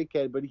 he's a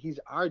dickhead, but he's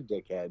our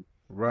dickhead.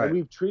 Right. And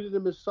we've treated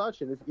him as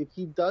such. And if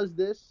he does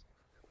this,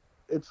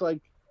 it's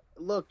like,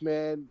 look,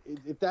 man,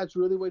 if that's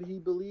really what he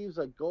believes,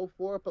 like, go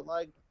for it. But,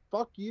 like,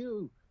 fuck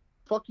you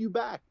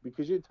back,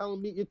 because you're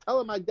telling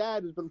my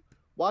dad who's been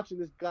watching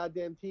this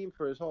goddamn team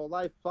for his whole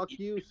life, fuck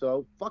you.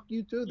 So fuck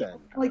you too then.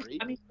 Like,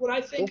 I mean, what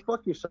I think. Go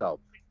fuck yourself.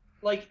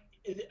 Like,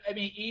 I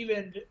mean,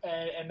 even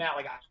and Matt,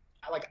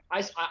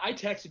 I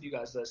texted you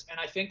guys this, and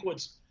I think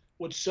what's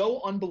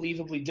so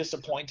unbelievably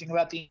disappointing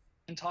about the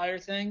entire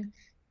thing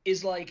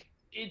is like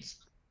it's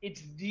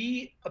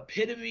the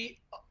epitome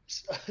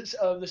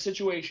of the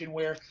situation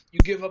where you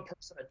give a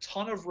person a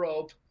ton of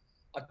rope,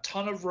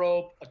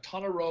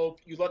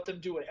 you let them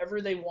do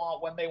whatever they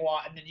want when they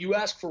want, and then you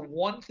ask for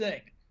one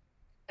thing,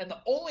 and the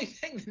only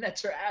thing the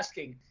Nets are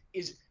asking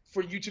is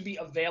for you to be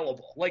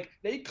available. Like,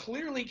 they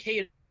clearly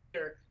cater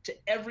to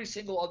every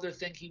single other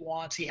thing he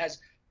wants. He has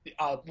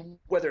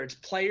whether it's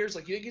players,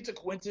 like, you think it's a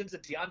coincidence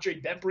that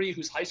DeAndre Bembry,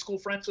 who's high school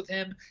friends with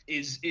him,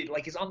 is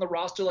on the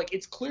roster. Like,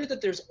 it's clear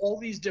that there's all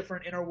these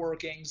different inner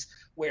workings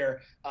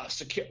where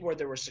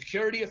there were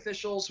security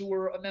officials who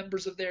were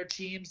members of their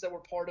teams that were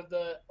part of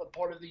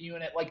the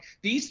unit. Like,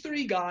 these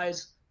three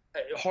guys,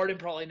 Harden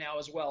probably now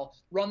as well,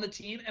 run the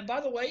team, and by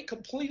the way,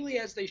 completely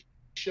as they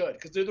should,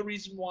 because they're the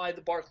reason why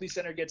the Barclays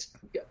Center gets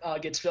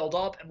filled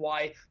up and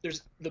why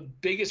there's the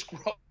biggest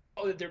growth.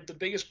 They're the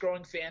biggest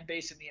growing fan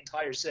base in the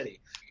entire city.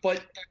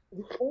 But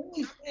the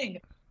only thing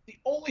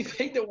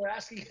that we're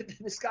asking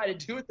this guy to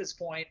do at this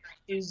point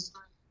is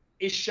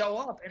show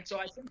up. And so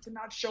I think to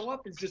not show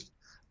up is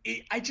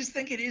I just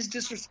think it is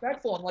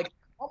disrespectful. And, like,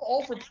 I'm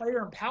all for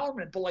player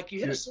empowerment, but, like, you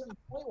hit a certain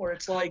point where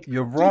it's like,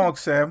 you're wrong,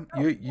 Sam.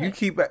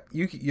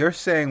 You're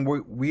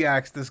saying we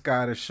asked this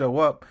guy to show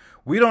up.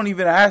 We don't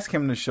even ask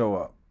him to show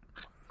up.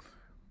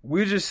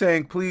 We're just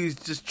saying, please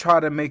just try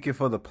to make it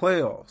for the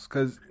playoffs,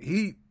 because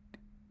he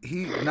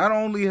not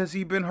only has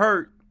he been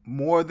hurt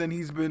more than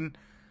he's been,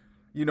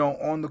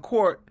 on the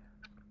court,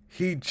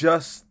 he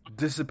just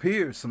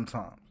disappears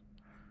sometimes.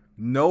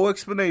 No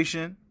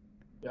explanation.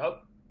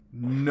 Yep.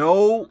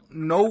 No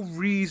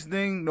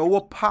reasoning, no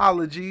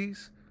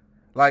apologies.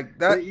 Like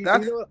that.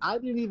 That's. I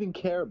didn't even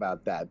care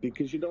about that,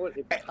 because you know what?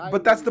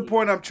 But that's the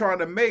point I'm trying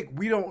to make.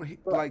 We don't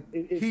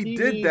he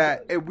did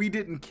that, and we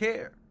didn't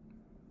care.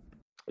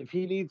 If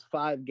he needs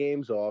 5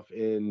 games off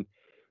in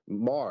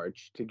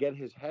March to get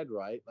his head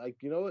right, like,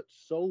 you know what,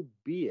 so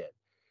be it.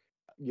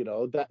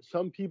 That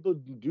some people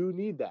do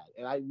need that,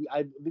 and I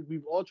think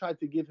we've all tried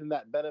to give him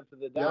that benefit of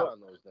the doubt on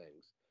those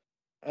things.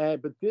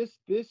 But this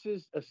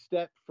is a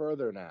step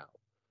further now.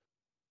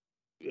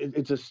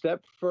 It's a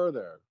step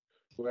further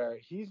where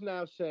he's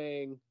now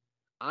saying,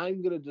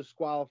 I'm going to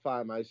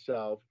disqualify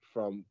myself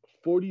from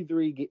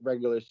 43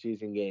 regular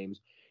season games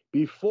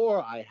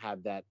before I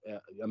have that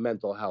a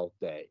mental health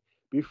day,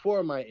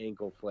 before my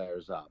ankle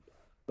flares up,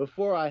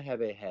 before I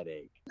have a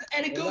headache.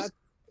 And it goes,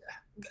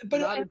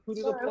 but not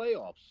including the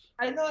playoffs.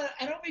 I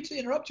don't mean to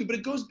interrupt you, but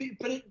it goes,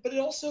 but it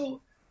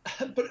also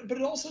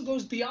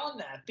goes beyond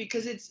that,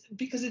 because it's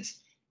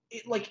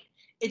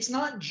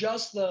not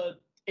just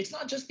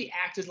the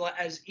act,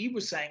 as Eve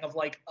was saying, of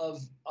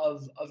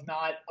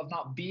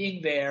not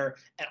being there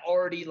and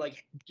already,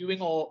 like,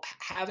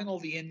 having all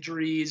the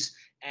injuries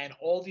and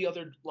all the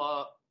other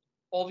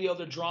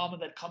drama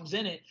that comes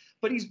in it.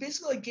 But he's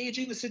basically, like,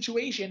 gauging the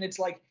situation. It's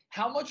like,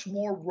 how much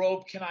more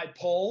rope can I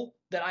pull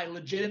that I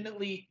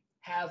legitimately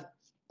have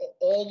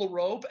all the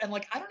rope? And,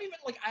 like, I don't even,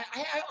 like,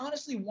 I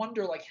honestly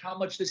wonder, like, how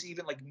much this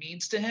even, like,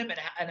 means to him.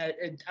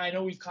 And I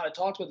know we've kind of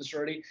talked about this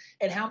already,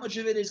 and how much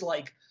of it is,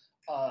 like,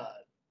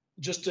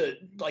 just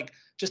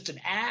an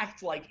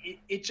act. Like,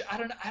 I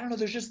don't know.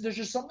 There's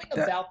just something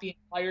about the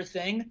entire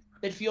thing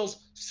that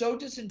feels so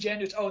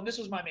disingenuous. Oh, and this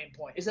was my main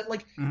point, is that,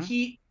 like,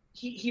 he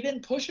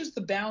then pushes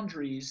the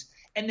boundaries,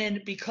 and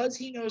then, because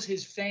he knows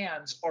his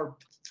fans are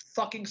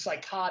fucking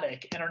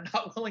psychotic and are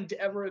not willing to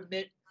ever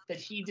admit that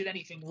he did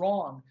anything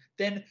wrong,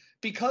 then,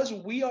 because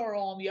we are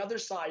all on the other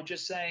side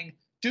just saying,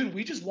 dude,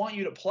 we just want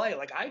you to play.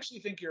 Like, I actually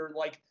think you're,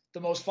 like, the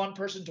most fun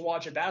person to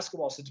watch at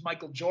basketball since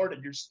Michael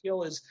Jordan. Your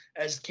skill is,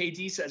 as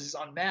KD says, is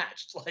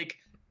unmatched. Like,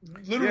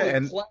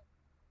 literally play.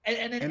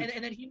 And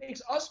then he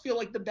makes us feel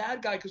like the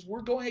bad guy because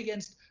we're going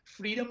against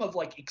freedom of,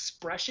 like,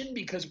 expression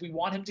because we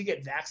want him to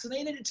get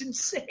vaccinated. It's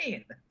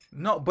insane.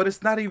 No, but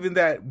it's not even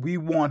that we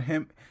want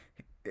him.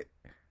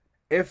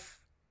 If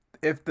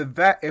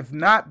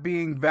not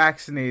being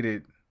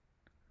vaccinated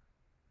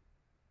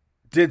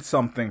did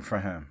something for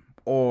him,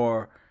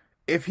 or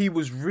if he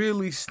was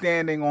really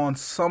standing on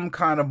some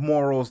kind of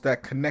morals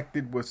that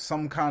connected with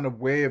some kind of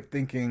way of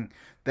thinking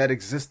that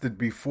existed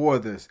before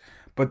this,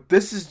 but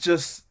this is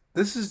just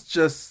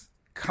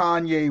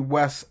Kanye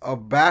West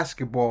of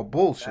basketball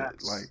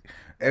bullshit.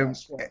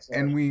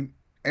 And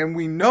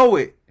we know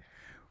it,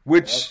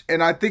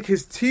 and I think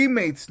his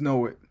teammates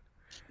know it.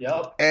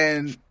 Yep.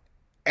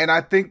 And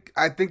I think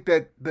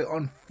that the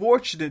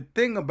unfortunate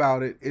thing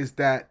about it is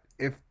that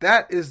if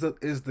that is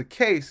the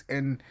case,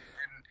 and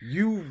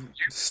you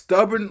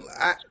stubborn,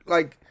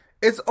 like,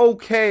 it's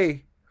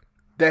okay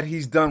that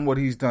he's done what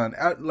he's done.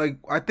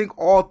 I think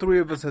all three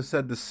of us have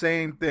said the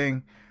same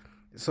thing.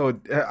 So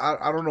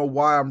I don't know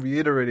why I'm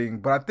reiterating,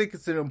 but I think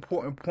it's an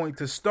important point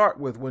to start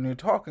with when you're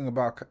talking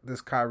about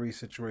this Kyrie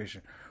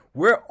situation.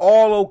 We're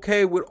all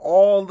okay with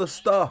all the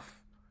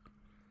stuff.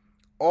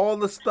 All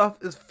the stuff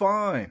is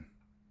fine.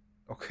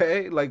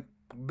 Okay? Like,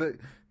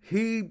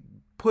 he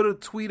put a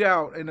tweet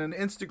out in an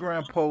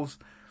Instagram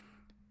post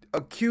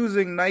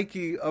accusing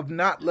Nike of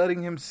not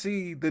letting him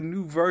see the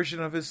new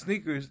version of his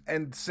sneakers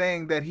and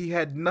saying that he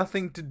had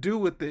nothing to do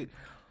with it,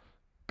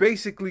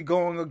 basically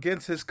going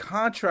against his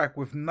contract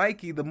with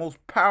Nike, the most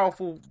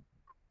powerful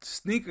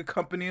sneaker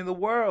company in the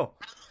world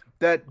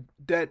that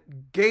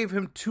gave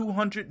him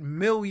 $200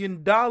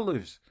 million.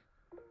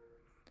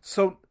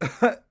 So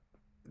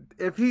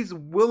if he's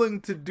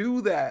willing to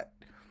do that,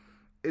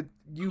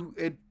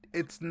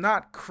 it's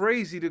not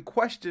crazy to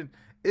question,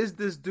 is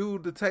this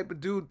dude the type of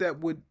dude that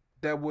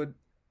would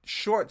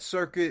short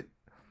circuit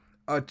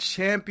a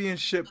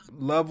championship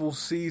level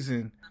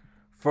season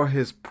for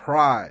his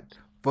pride,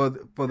 for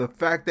the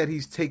fact that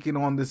he's taking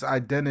on this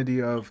identity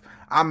of,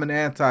 I'm an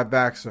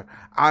anti-vaxxer,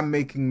 I'm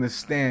making this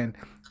stand,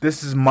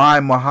 this is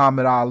my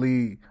Muhammad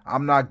Ali,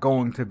 I'm not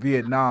going to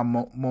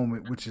Vietnam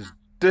moment, which is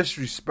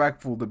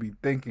disrespectful to be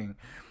thinking.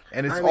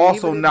 And it's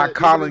also not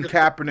Colin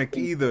Kaepernick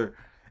either.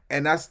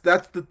 And that's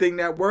the thing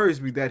that worries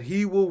me, that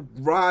he will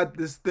ride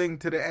this thing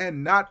to the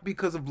end, not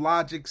because of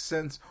logic,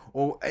 sense,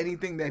 or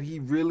anything that he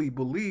really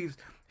believes.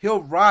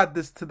 He'll ride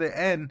this to the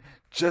end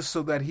just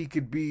so that he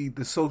could be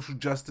the social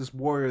justice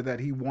warrior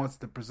that he wants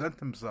to present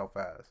himself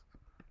as.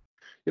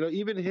 You know,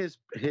 even his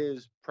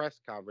press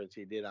conference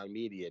he did on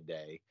Media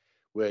Day,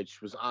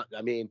 which was,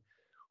 I mean,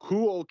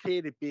 who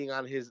okayed it being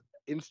on his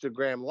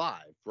Instagram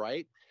Live,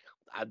 right?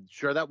 I'm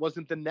sure that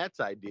wasn't the Nets'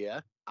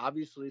 idea,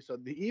 obviously. So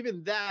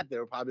even that, they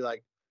were probably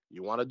like,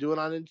 you want to do it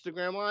on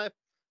Instagram Live?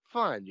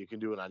 Fine, you can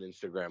do it on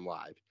Instagram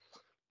Live.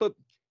 But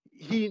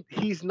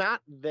he's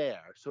not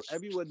there. So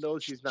everyone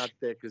knows he's not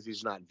there because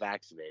he's not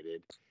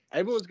vaccinated.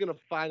 Everyone's going to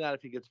find out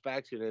if he gets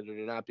vaccinated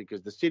or not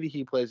because the city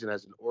he plays in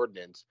has an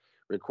ordinance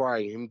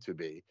requiring him to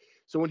be.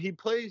 So when he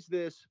plays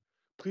this,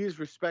 please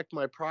respect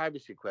my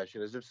privacy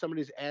question, as if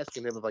somebody's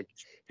asking him if, like,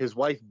 his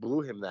wife blew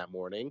him that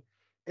morning.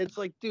 It's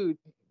like, dude,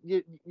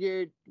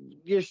 you're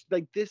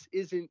like, this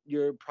isn't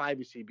your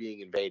privacy being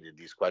invaded,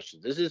 these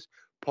questions. This is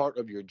part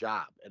of your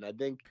job. And I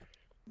think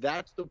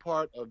that's the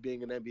part of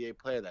being an NBA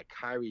player that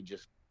Kyrie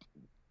just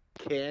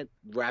can't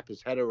wrap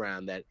his head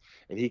around, that,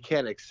 and he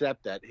can't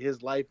accept that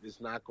his life is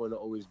not going to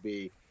always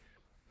be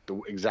the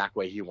exact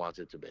way he wants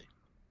it to be.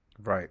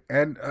 Right.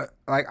 And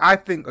I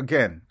think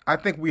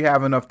we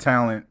have enough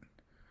talent,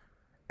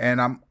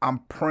 and I'm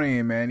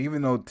praying, man,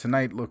 even though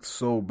tonight looks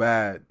so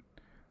bad.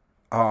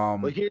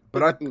 Harden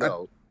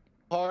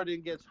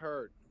gets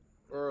hurt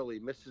early,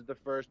 misses the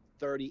first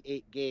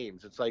 38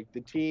 games. It's like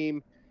the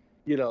team,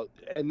 you know,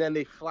 and then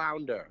they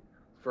flounder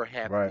for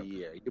half the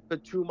year. You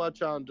put too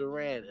much on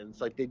Durant, and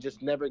it's like they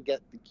just never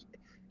get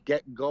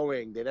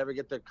going. They never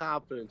get their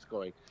confidence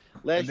going.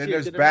 And then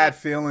there's bad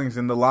feelings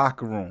in the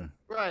locker room.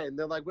 Right, and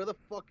they're like, where the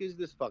fuck is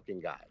this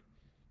fucking guy?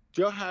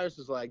 Joe Harris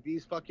is like,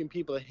 these fucking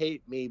people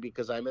hate me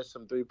because I missed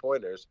some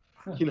three-pointers.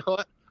 You know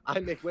what? I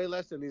make way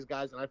less than these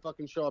guys, and I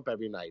fucking show up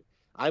every night.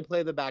 I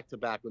play the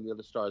back-to-back when the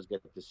other stars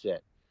get the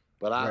shit.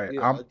 But I'm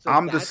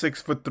the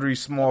 6'3"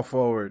 small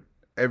forward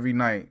every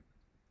night,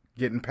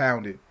 getting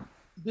pounded.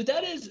 But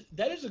that is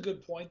a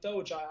good point, though,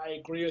 which I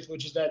agree with,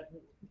 which is that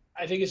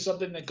I think is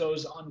something that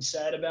goes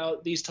unsaid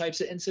about these types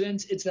of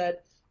incidents. It's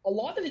that a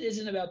lot of it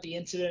isn't about the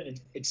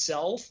incident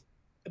itself,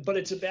 but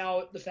it's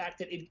about the fact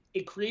that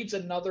it creates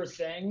another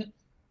thing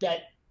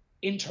that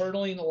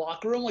internally in the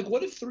locker room, like,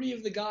 what if 3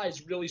 of the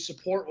guys really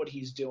support what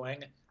he's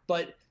doing,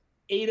 but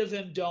 8 of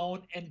them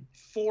don't, and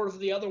 4 of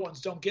the other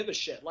ones don't give a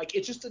shit? Like,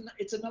 it's just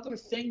it's another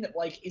thing that,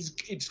 like, it's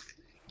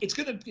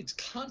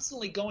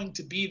constantly going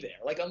to be there.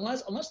 Like,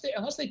 unless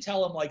they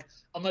tell him, like,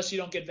 unless you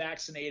don't get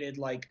vaccinated,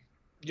 like,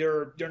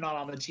 you're not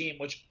on the team,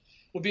 which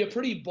would be a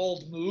pretty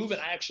bold move, and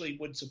I actually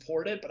would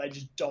support it, but I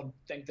just don't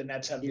think the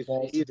Nets have the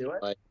balls to do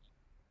it.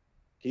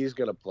 He's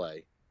gonna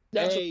play.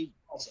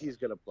 He's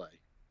gonna play.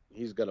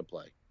 He's gonna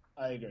play.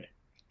 I agree.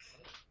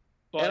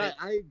 But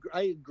and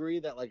I agree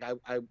that, like,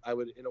 I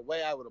would, in a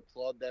way, I would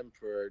applaud them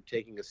for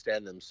taking a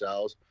stand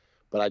themselves,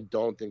 but I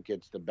don't think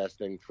it's the best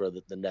thing for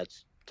the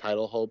Nets'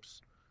 title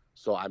hopes.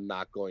 So I'm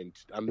not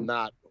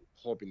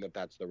hoping that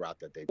that's the route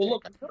that they take.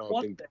 Look, I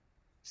don't think the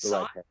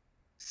right path.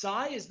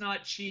 Sai is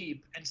not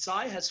cheap, and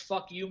Sai has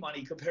fuck you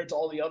money compared to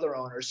all the other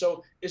owners.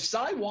 So if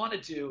Sai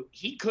wanted to,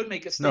 he could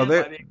make a stand.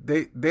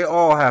 No, they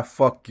all have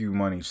fuck you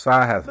money.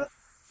 Sai has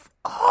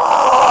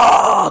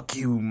fuck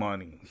you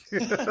money.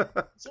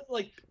 But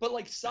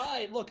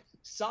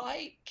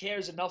Sai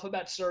cares enough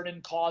about certain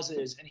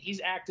causes, and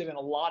he's active in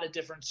a lot of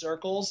different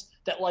circles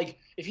that, like,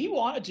 if he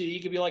wanted to, he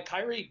could be like,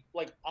 Kyrie,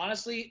 like,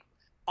 honestly,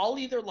 I'll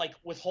either, like,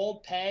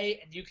 withhold pay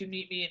and you can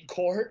meet me in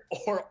court,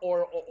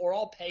 or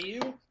I'll pay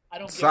you. I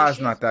don't. Sai's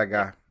not that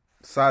guy.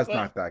 Sai's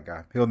not that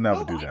guy. He'll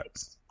never do that.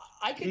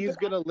 He's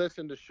gonna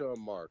listen to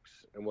Sean Marks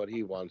and what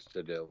he wants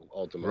to do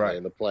ultimately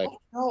in the play.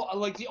 No,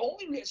 like, the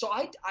only so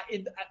I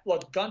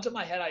look, gun to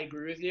my head, I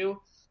agree with you,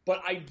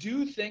 but I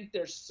do think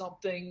there's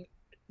something.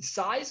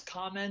 Sai's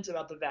comments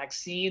about the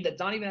vaccine that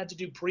don't even have to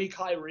do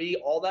pre-Kyrie,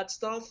 all that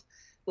stuff,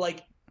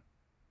 like.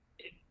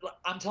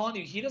 I'm telling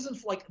you, he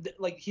doesn't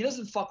he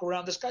doesn't fuck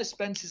around. This guy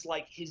spends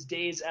his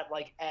days at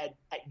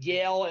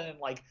Yale and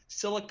like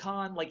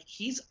Silicon. Like,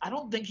 I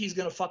don't think he's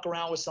gonna fuck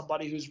around with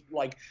somebody who's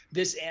like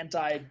this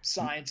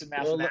anti-science and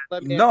mathematics.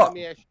 Let me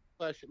ask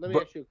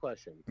you a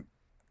question.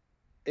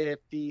 If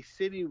the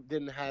city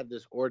didn't have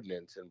this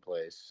ordinance in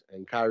place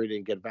and Kyrie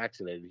didn't get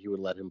vaccinated, he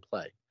would let him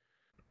play.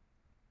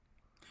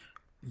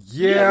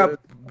 Yeah,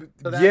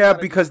 So that's yeah, not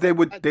a because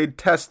they'd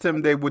test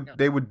him. They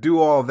would do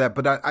all of that.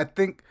 But I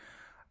think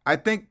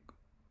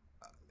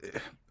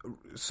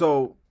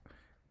so.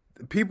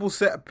 People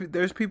say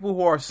there's people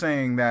who are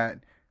saying that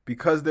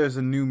because there's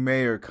a new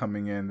mayor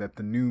coming in, that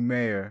the new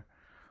mayor,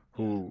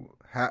 who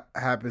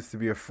happens to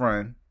be a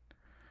friend,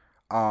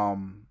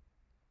 Eric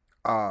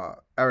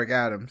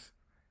Adams,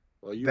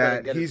 Well, you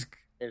that better he's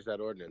change that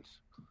ordinance.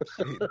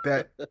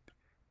 that.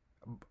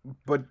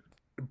 But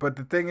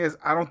the thing is,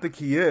 I don't think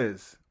he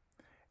is,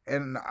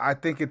 and I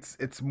think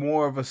it's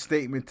more of a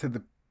statement to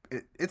the.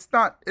 It's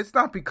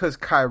not because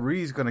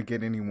Kyrie's gonna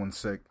get anyone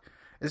sick.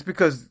 It's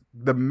because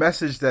the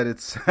message that it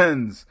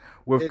sends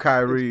with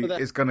Kyrie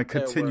is going to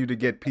continue to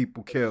get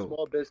people killed.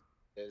 Small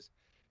businesses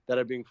that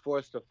are being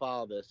forced to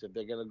follow this, if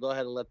they're going to go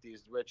ahead and let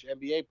these rich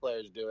NBA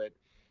players do it,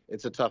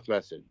 it's a tough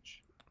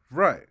message.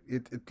 Right.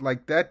 It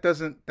like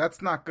that's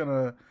not going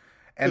to,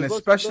 and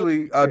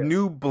especially a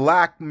new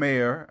black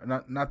mayor,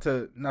 not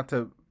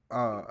to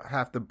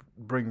have to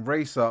bring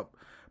race up,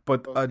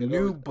 but a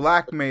new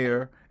black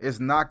mayor is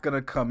not going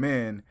to come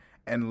in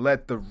and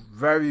let the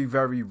very,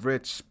 very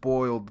rich,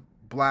 spoiled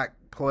black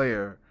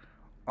player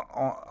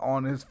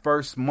on his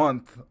first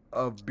month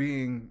of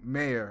being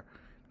mayor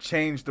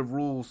change the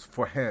rules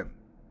for him.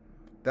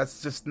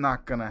 That's just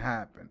not going to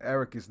happen.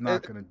 Eric is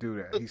not going to do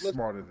that. He's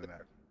smarter than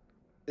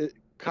that.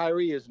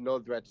 Kyrie is no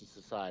threat to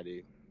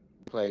society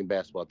playing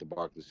basketball at the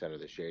Barclays Center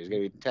this year. He's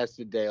going to be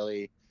tested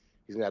daily.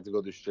 He's going to have to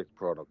go through strict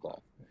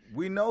protocol.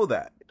 We know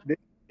that.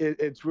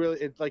 It's really,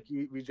 it's like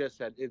we just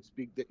said,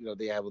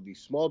 they have all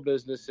these small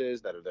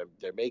businesses that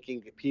they're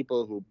making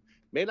people who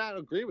may not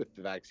agree with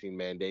the vaccine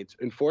mandates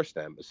enforce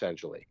them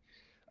essentially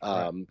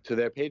to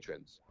their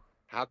patrons.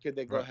 How could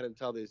they go ahead and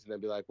tell these and then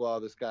be like, well,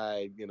 this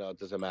guy, it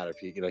doesn't matter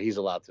if he's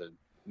allowed to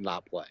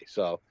not play.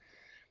 So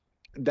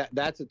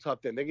that's a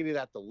tough thing. They're going to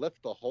either have to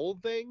lift the whole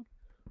thing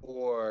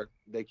or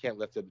they can't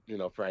lift it,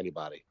 for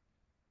anybody.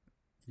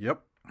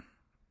 Yep.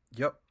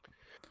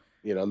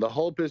 And the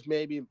hope is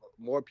maybe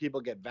more people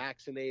get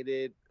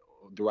vaccinated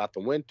throughout the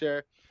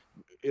winter.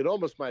 It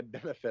almost might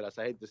benefit us,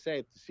 I hate to say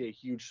it, to see a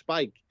huge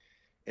spike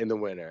in the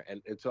winter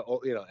and it's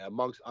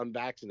amongst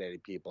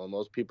unvaccinated people, and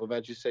those people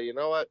eventually say, you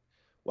know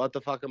what the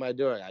fuck am I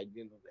doing?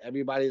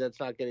 Everybody that's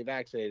not getting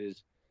vaccinated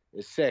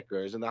is sick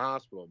or is in the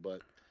hospital.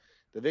 But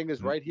the thing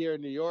is, right here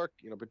in New York,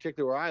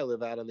 particularly where I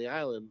live out on the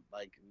island,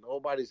 like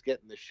nobody's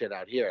getting this shit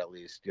out here. At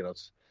least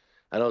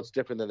I know it's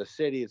different than a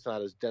city. It's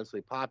not as densely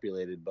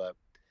populated, but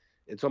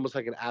it's almost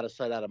like an out of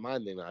sight, out of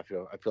mind thing. I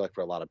feel like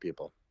for a lot of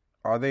people.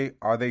 Are they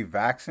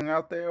vaccinating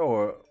out there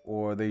or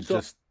are they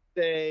just?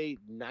 Say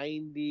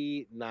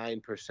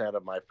 99%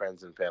 of my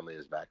friends and family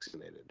is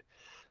vaccinated.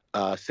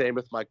 Same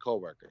with my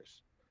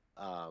coworkers.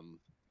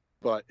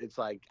 But it's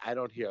like I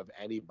don't hear of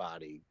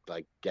anybody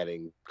like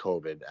getting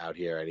COVID out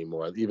here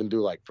anymore. Even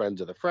through like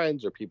friends of the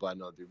friends or people I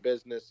know through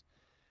business,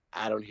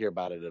 I don't hear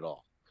about it at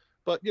all.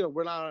 But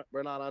we're not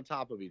on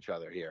top of each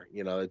other here.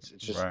 It's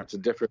just It's a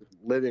different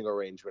living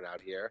arrangement out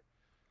here.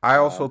 I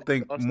also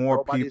think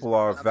more people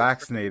are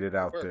vaccinated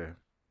out there.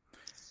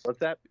 What's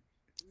that?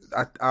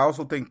 I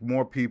also think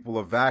more people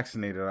are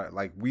vaccinated.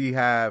 Like we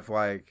have,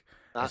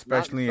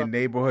 especially in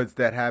neighborhoods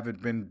that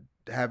haven't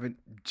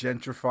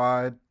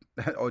gentrified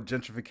or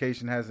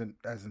gentrification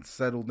hasn't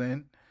settled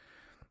in.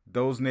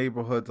 Those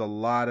neighborhoods, a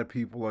lot of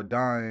people are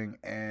dying,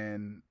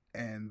 and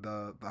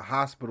the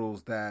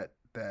hospitals that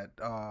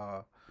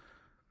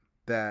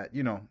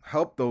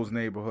help those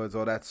neighborhoods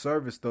or that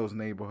service those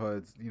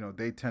neighborhoods,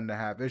 they tend to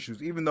have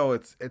issues. Even though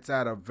it's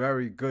at a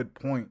very good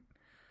point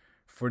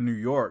for New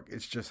York,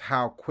 it's just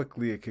how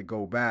quickly it could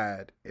go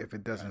bad if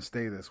it doesn't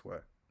stay this way.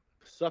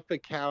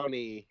 Suffolk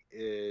County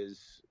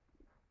is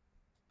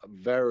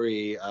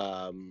very,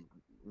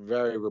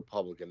 very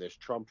Republican. There's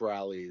Trump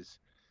rallies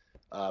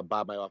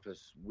by my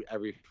office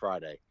every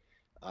Friday.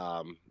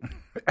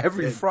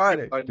 Every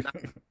Friday.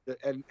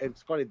 And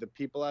it's funny, the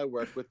people I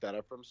work with that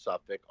are from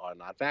Suffolk are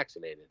not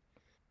vaccinated.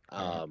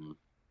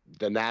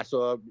 The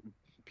Nassau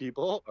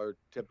people are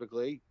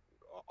typically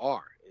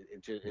are.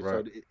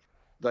 So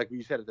like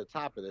you said at the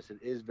top of this, it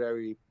is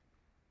very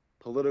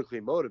politically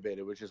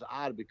motivated, which is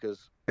odd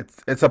because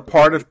it's a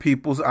part of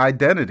people's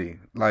identity.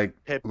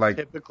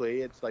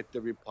 Typically, it's like the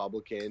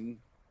Republican,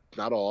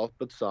 not all,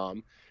 but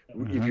some.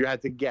 Mm-hmm. If you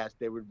had to guess,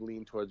 they would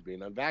lean towards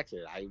being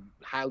unvaccinated. I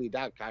highly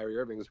doubt Kyrie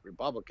Irving is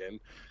Republican,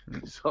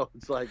 so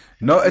it's like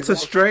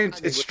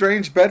it's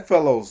strange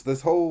bedfellows. This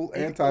whole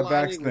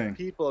anti-vax thing.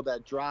 People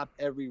that drop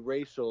every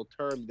racial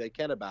term they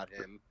can about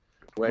him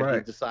when he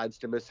decides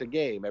to miss a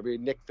game. Every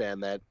Knicks fan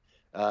that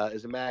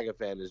is a MAGA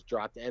fan has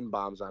dropped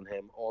N-bombs on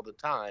him all the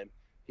time.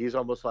 He's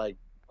almost like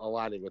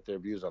aligning with their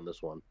views on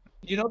this one.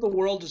 The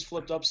world is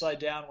flipped upside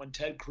down when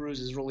Ted Cruz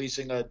is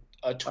releasing a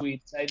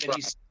tweet saying that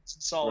he's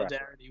in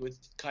solidarity with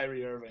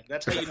Kyrie Irving.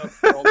 That's how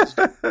the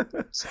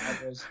world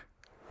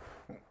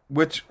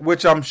is.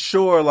 Which I'm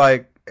sure,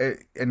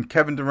 and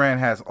Kevin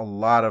Durant has a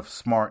lot of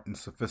smart and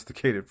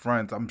sophisticated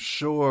friends. I'm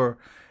sure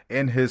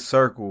in his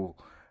circle,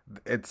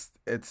 it's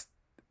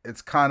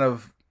kind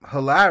of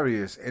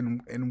hilarious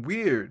and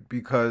weird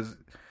because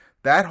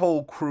that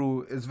whole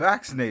crew is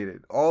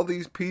vaccinated. All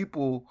these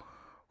people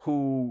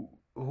who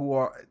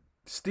are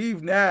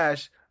Steve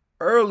Nash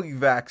early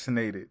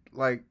vaccinated.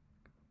 Like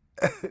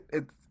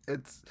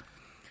it's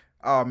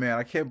oh man,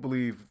 I can't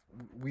believe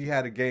we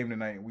had a game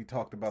tonight and we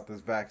talked about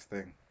this vax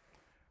thing.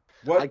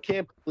 What? I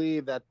can't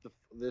believe that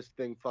this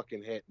thing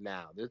fucking hit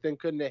now. This thing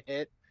couldn't have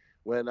hit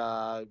when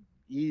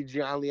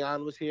John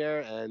Leon was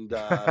here and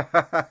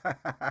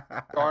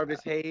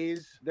Jarvis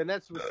Hayes. The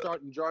Nets was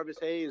starting Jarvis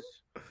Hayes,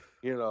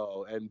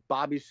 and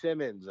Bobby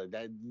Simmons. Like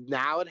that.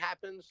 Now it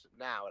happens.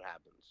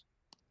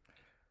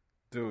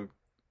 Dude,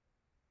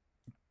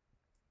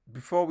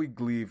 before we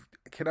leave,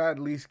 can I at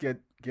least get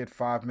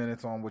 5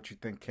 minutes on what you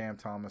think Cam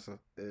Thomas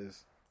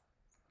is?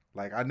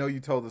 Like, I know you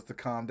told us to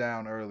calm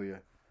down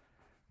earlier,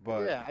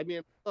 but yeah, I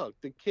mean, look,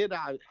 the kid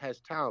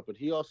has talent, but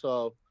he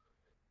also,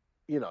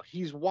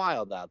 he's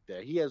wild out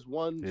there. He has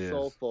one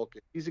sole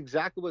focus. He's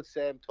exactly what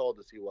Sam told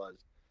us he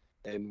was,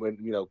 and when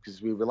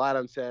because we relied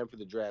on Sam for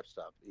the draft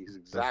stuff. He's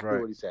exactly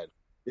what he said.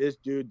 This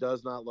dude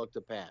does not look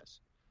to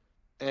pass,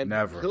 and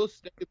he'll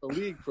stay in the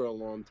league for a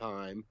long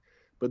time.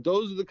 But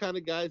those are the kind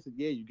of guys that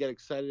you get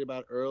excited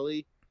about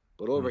early.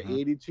 But over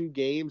 82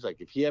 games,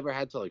 like if he ever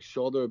had to like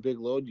shoulder a big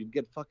load, you'd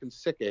get fucking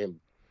sick of him.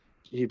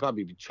 He'd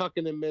probably be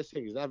chucking and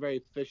missing. He's not very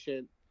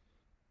efficient,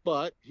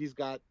 but he's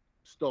got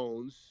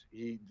stones.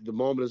 The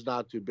moment is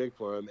not too big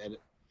for him. And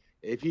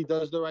if he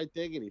does the right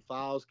thing and he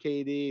follows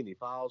KD and he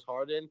follows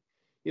Harden,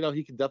 he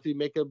can definitely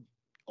make a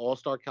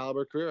all-star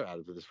caliber career out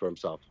of this for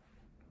himself.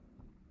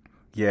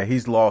 Yeah,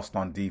 he's lost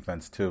on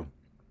defense too.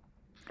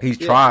 He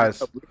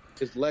tries.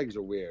 His legs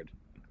are weird.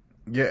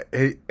 Yeah,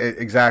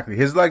 exactly.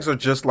 His legs are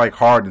just like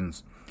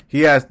Harden's.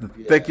 He has the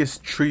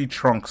thickest tree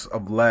trunks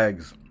of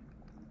legs.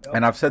 Yep.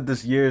 And I've said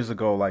this years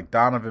ago, like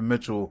Donovan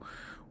Mitchell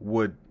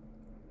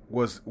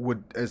is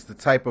the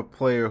type of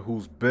player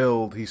whose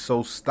build, he's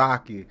so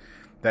stocky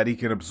that he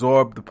can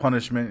absorb the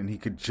punishment and he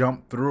could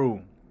jump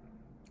through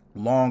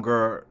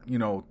longer,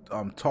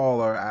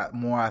 taller,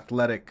 more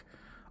athletic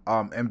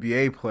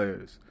NBA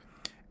players.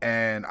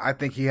 And I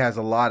think he has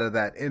a lot of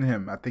that in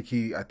him. I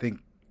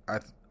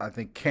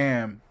think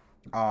Cam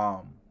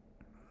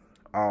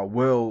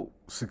will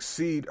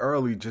succeed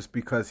early just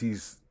because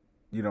he's,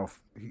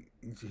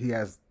 he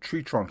has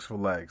tree trunks for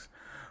legs,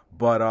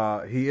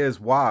 but he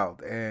is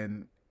wild,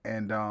 and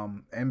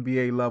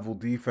NBA level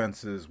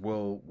defenses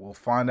will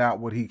find out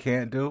what he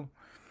can't do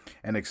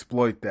and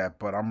exploit that.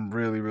 But I'm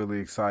really, really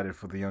excited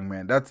for the young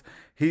man.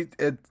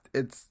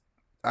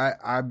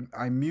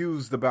 I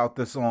mused about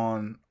this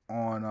on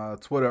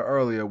Twitter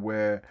earlier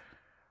where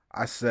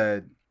I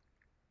said,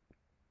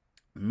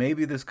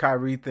 maybe this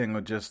Kyrie thing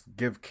will just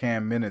give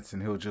Cam minutes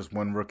and he'll just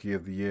win Rookie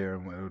of the Year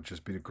and it'll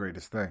just be the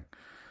greatest thing.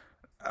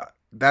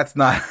 That's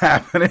not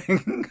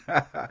happening.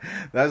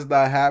 That's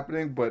not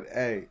happening, but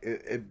hey,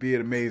 it'd be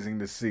amazing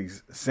to see.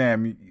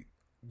 Sam,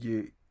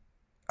 you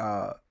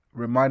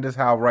remind us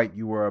how right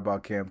you were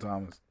about Cam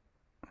Thomas.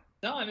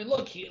 No, I mean,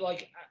 look, he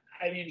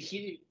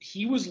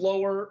was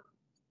lower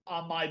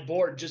on my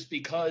board just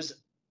because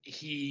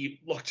he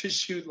looked to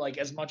shoot like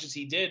as much as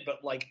he did,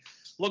 but like,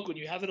 look, when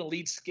you have an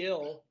elite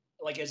skill,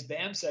 like as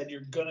Bam said,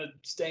 you're gonna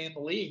stay in the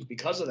league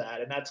because of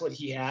that, and that's what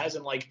he has.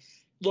 And like,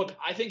 look,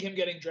 I think him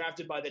getting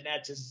drafted by the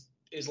Nets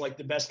is like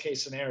the best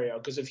case scenario,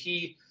 because if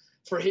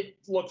for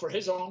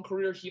his own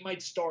career, he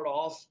might start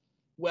off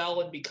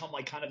well and become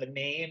like kind of a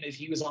name if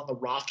he was on the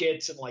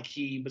Rockets and like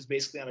he was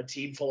basically on a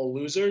team full of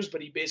losers,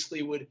 but he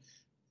basically would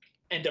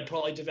end up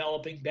probably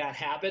developing bad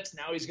habits.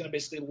 Now he's going to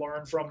basically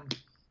learn from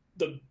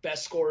the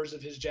best scorers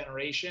of his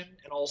generation,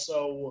 and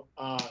also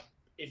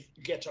if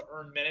you get to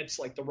earn minutes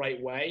like the right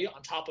way,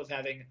 on top of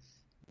having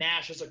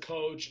Nash as a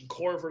coach and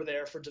Korver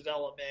there for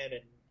development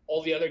and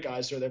all the other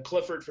guys who are there,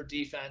 Clifford for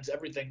defense,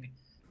 everything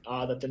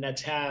that the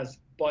Nets have.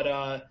 But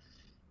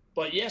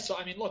yeah, so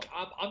I mean, look,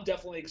 I'm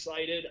definitely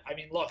excited. I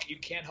mean, look, you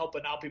can't help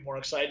but not be more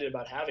excited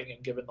about having him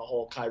given the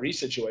whole Kyrie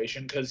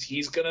situation, because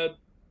he's gonna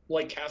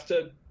like have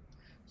to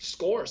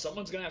score.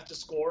 Someone's gonna have to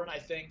score, and I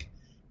think,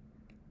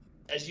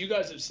 as you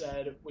guys have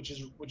said, which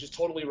is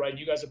totally right.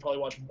 You guys have probably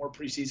watched more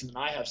preseason than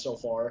I have so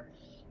far.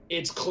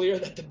 It's clear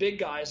that the big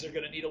guys are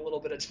going to need a little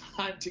bit of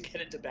time to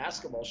get into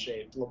basketball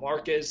shape.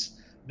 LaMarcus,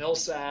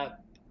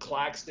 Millsap,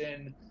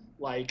 Claxton.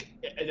 Like,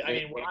 I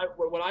mean,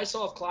 when I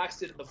saw of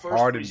Claxton in the first,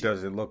 Harden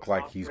doesn't look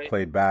like he's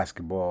played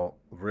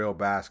real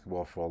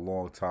basketball for a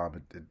long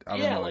time. I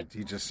don't know.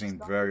 He just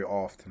seemed very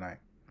off tonight.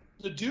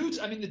 The dudes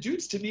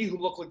to me who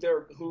look like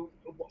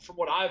from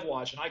what I've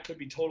watched, and I could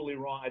be totally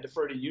wrong, I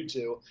defer to you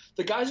two.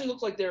 The guys who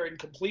look like they're in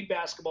complete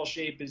basketball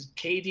shape is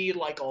KD,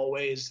 like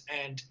always,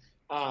 and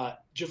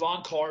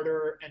Javon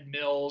Carter and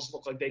Mills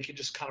look like they can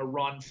just kind of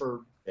run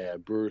for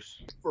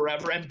Bruce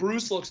forever. And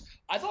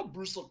I thought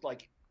Bruce looked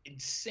like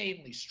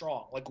insanely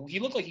strong. Like he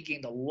looked like he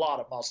gained a lot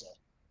of muscle.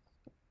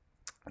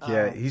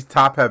 Yeah, he's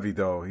top heavy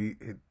though.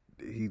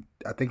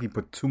 I think he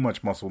put too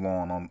much muscle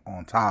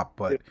on top.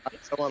 But I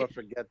don't want to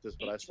forget this,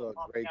 but I saw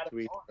a great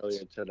tweet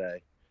earlier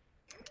today.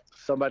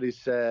 Somebody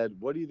said,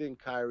 "What do you think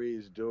Kyrie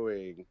is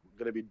going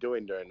to be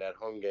doing during that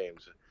home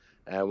games?"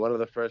 And one of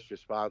the first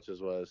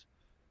responses was,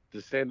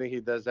 The same thing he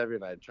does every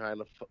night, trying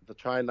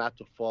not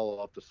to fall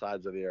off the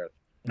sides of the earth.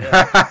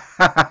 Yeah.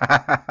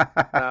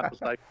 I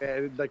was like,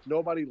 man, like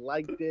nobody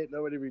liked it,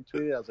 nobody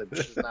retweeted it. I was like,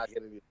 this is not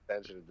getting the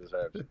attention it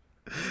deserves.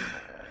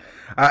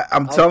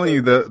 I'm telling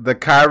you, the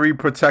Kyrie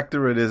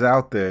protectorate is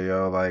out there,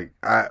 yo. Like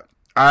I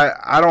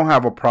don't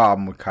have a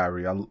problem with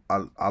Kyrie.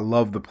 I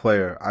love the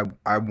player.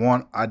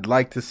 I'd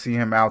like to see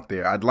him out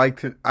there. I'd like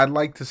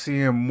to see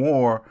him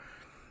more.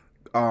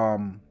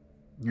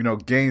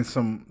 Gain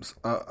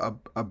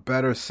a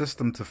better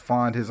system to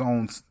find his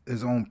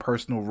own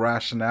personal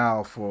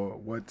rationale for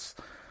what's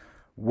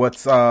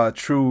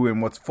true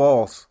and what's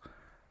false.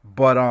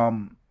 But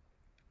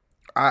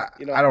I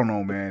don't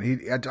know,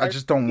 man. I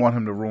just don't want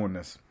him to ruin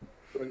this.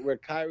 Where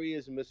Kyrie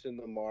is missing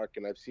the mark,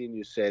 and I've seen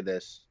you say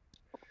this,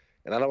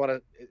 and I don't want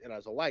to.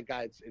 As a white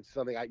guy, it's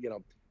something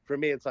for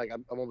me, it's like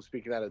I'm almost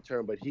speaking out of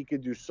turn, but he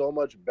could do so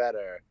much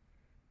better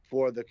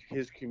for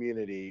his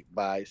community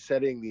by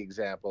setting the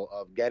example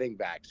of getting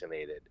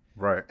vaccinated,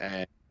 right,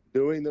 and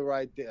doing the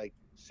right thing, like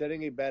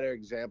setting a better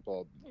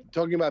example.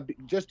 Talking about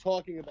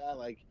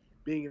like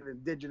being an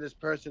indigenous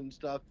person and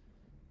stuff.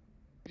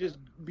 Just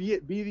be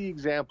the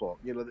example,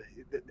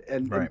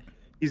 and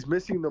he's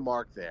missing the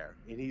mark there,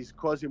 and he's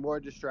causing more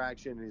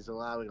distraction, and he's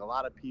allowing a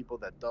lot of people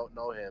that don't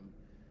know him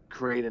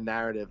create a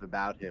narrative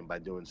about him by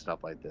doing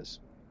stuff like this.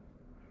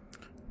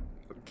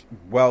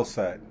 Well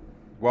said.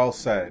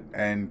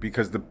 And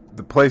because the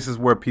places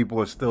where people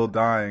are still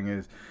dying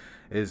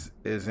is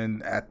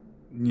in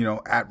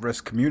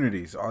at-risk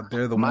communities.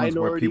 They're the ones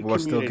where people are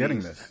still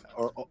getting this,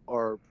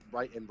 or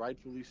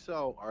rightfully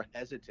so, are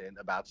hesitant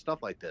about stuff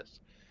like this.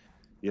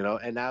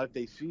 And now if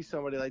they see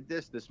somebody like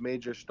this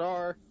major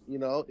star,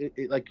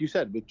 it, like you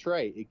said with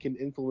Trey, it can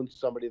influence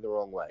somebody the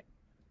wrong way.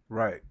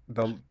 Right.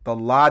 The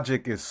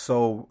logic is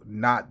so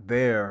not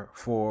there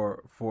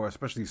for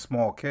especially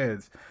small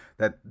kids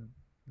that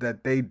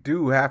they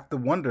do have to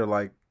wonder,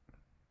 like,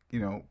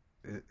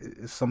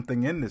 is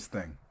something in this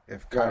thing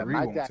if Kyrie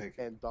won't take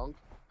it. And dunk.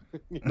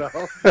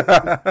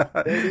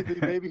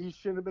 Maybe he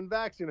shouldn't have been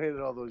vaccinated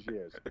all those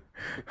years.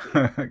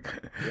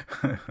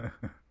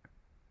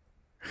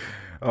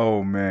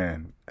 Oh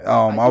man.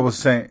 I was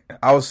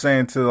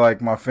saying to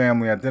like my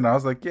family at dinner, I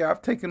was like, yeah,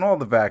 I've taken all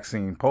the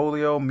vaccine,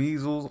 polio,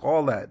 measles,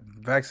 all that.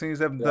 Vaccines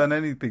haven't done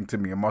anything to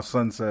me. And my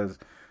son says,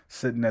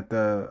 sitting at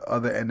the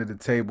other end of the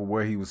table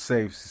where he was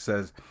safe, he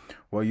says,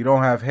 well, you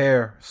don't have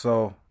hair,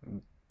 so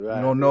you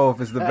don't know if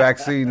it's the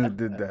vaccine that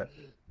did that.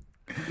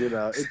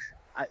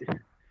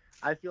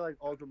 I feel like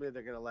ultimately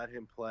they're going to let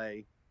him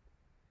play.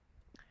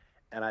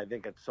 And I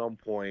think at some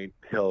point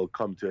he'll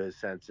come to his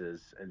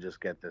senses and just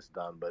get this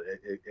done. But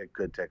it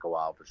could take a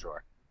while for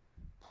sure.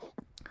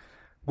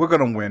 We're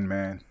gonna win,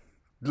 man.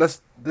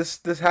 This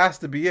has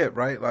to be it,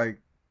 right?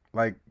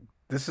 Like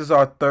this is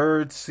our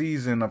third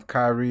season of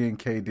Kyrie and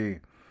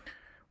KD.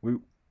 We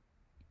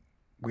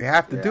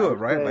have to do it,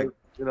 right?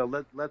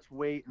 Let's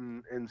wait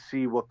and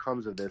see what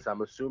comes of this.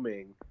 I'm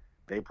assuming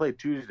they play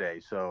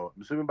Tuesday, so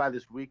I'm assuming by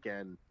this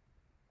weekend,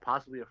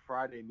 possibly a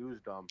Friday news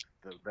dump,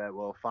 that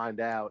we'll find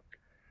out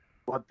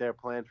what their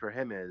plan for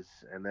him is,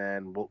 and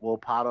then we'll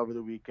pot over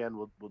the weekend.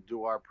 We'll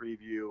do our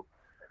preview.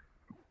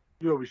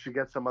 We should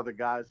get some other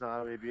guys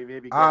on.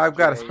 Maybe. I've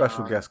got a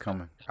special guest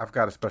coming.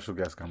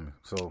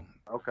 So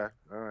okay,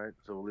 all right.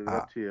 So we'll leave it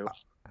up to you.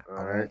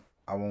 All right.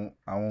 I won't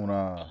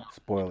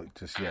spoil it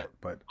just yet,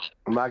 but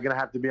am I gonna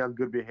have to be on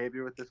good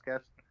behavior with this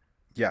guest?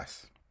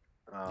 Yes.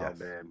 Oh yes.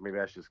 Man, maybe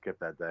I should skip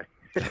that day.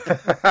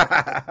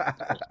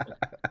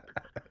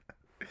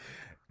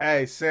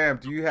 Hey, Sam,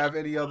 do you have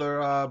any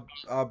other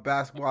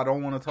basketball? I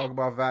don't want to talk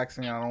about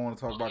vaccine. I don't want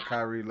to talk about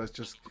Kyrie. Let's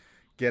just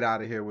get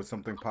out of here with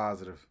something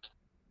positive.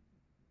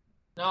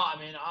 No, I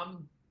mean,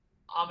 I'm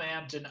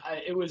amped, and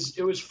it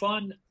was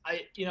fun.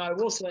 I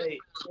will say,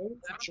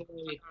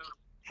 actually,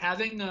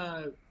 having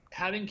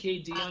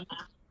KD on,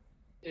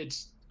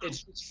 it's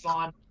just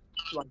fun,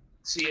 like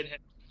seeing him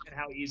and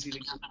how easy the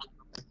game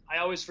is. I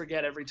always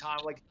forget every time.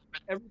 Like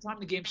every time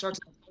the game starts,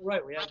 I'm like,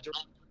 right, we have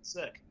Durant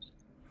sick.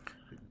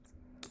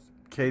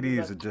 KD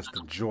is just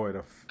a joy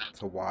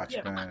to watch,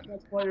 man.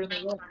 Best player in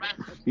the world.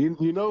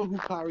 You know who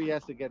Kyrie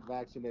has to get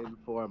vaccinated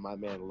for? My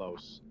man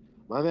Los.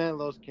 My man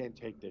Los can't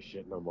take this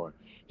shit no more.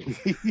 He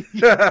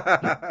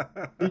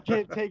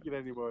can't take it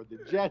anymore. The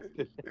Jets,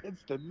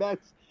 the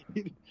Mets.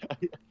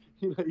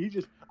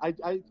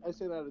 I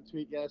sent out a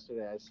tweet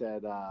yesterday. I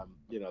said,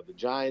 the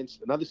Giants,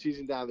 another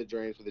season down the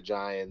drain for the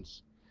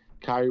Giants.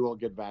 Kyrie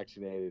won't get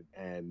vaccinated,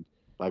 and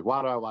like,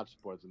 why do I watch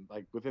sports? And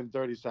like within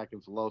 30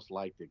 seconds, Los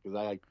liked it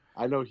because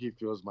I know he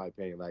feels my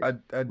pain. Like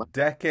a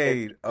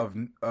decade of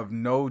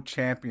no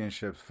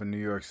championships for New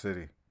York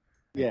City.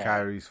 And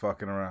Kyrie's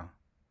fucking around.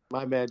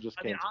 My man just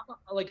can't.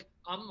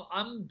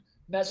 I'm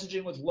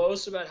messaging with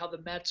Los about how the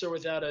Mets are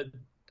without a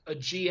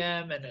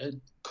GM and a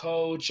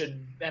coach,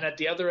 and at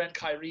the other end,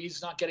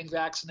 Kyrie's not getting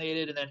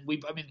vaccinated, and then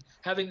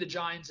having the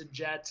Giants and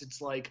Jets,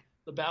 it's like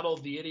the battle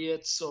of the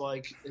idiots. So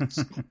like,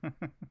 it's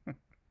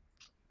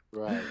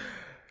right.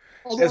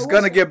 It's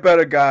gonna get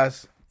better,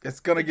 guys. It's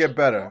gonna get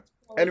better.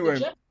 Anyway, the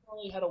Jets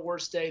probably had a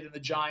worse day than the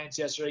Giants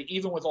yesterday,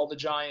 even with all the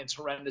Giants'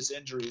 horrendous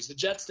injuries. The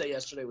Jets' day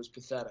yesterday was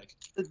pathetic.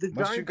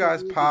 Must you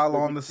guys pile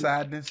on the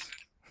sadness?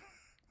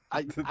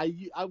 I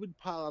would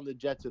pile on the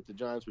Jets if the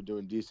Giants were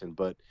doing decent,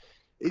 but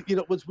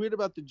what's weird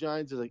about the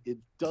Giants is like it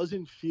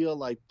doesn't feel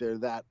like they're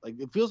that like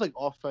it feels like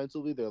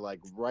offensively they're like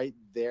right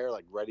there,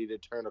 like ready to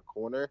turn a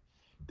corner.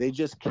 They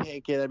just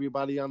can't get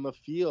everybody on the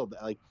field.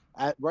 Like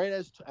right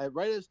as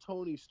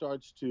Tony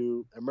starts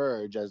to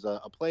emerge as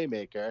a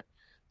playmaker,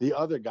 the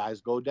other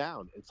guys go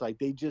down. It's like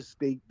they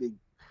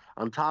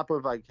on top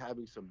of like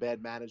having some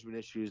bad management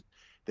issues,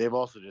 they've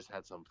also just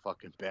had some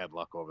fucking bad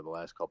luck over the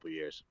last couple of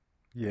years.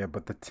 Yeah,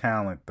 but the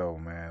talent though,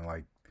 man,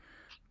 like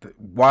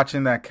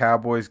watching that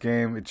Cowboys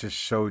game, it just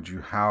showed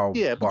you how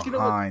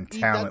behind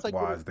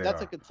talent-wise they are.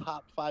 That's like a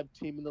top 5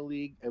 team in the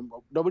league, and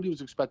nobody was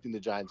expecting the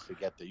Giants to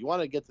get there. You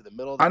want to get to the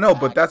middle of the I know,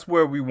 pack. but that's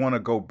where we want to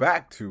go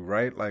back to,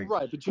 right? Like,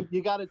 right, but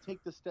you got to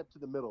take the step to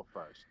the middle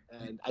first.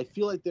 And I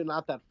feel like they're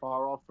not that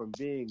far off from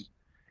being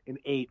an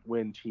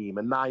 8-win team,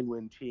 a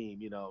 9-win team,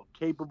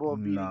 capable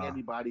of beating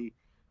anybody,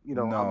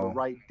 on the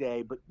right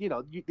day. But,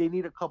 they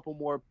need a couple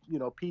more,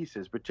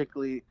 pieces,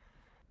 particularly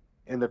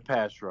in the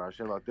pass rush.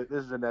 And look, this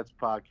is a Nets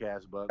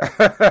podcast, but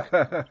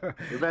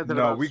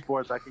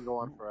sports, I can go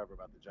on forever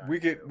about the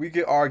Giants. We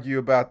could argue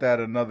about that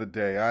another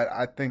day.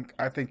 I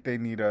think they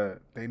need an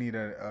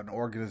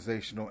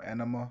organizational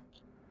enema.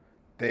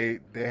 They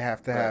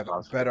have to have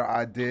better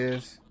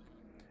ideas,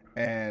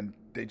 and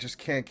they just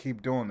can't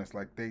keep doing this.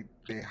 Like they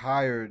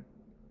hired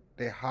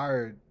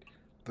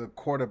the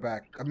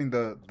quarterback. I mean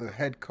the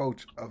head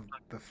coach of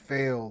the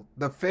failed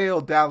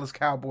Dallas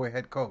Cowboy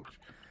head coach.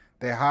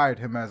 They hired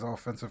him as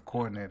offensive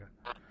coordinator.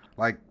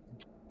 Like,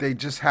 they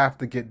just have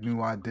to get new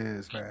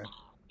ideas, man.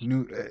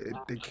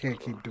 They can't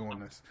keep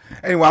doing this.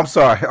 Anyway, I'm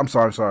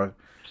sorry.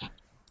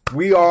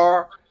 We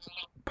are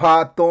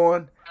Pod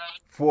Thorn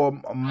for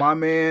my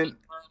man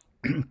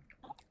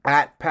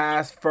at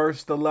Past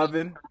First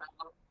 11,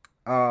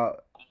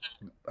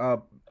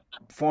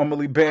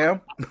 formerly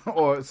Bam,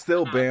 or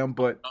still Bam,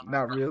 but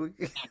not really.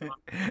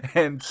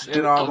 and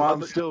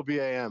I'm still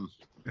BAM.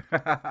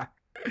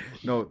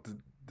 No.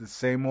 The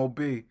same old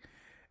B.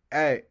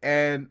 Hey,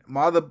 and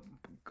my other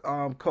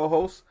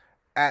co-host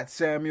at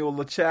Samuel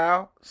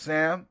LaChow.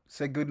 Sam,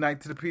 say good night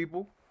to the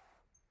people.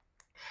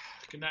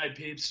 Good night,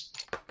 peeps.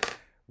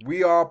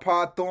 We are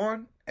Pod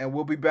Thorn, and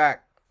we'll be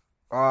back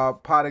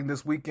potting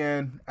this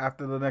weekend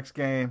after the next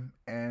game,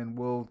 and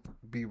we'll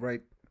be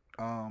right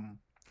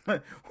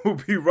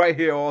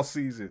here all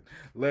season.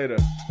 Later.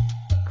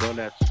 Go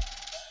Nets.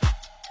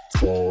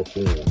 Pod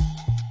Thorn.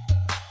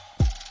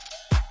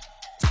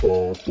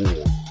 Pod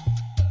Thorn.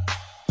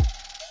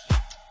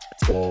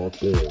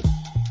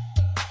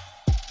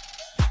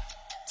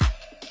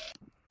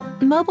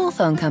 Mobile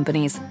phone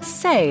companies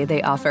say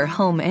they offer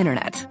home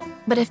internet.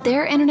 But if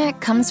their internet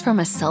comes from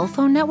a cell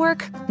phone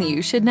network,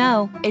 you should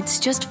know. It's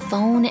just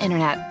phone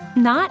internet,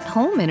 not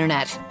home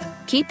internet.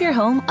 Keep your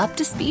home up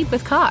to speed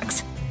with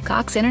Cox.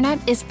 Cox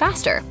internet is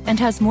faster and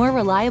has more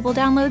reliable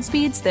download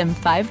speeds than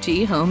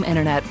 5G home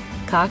internet.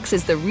 Cox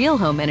is the real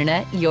home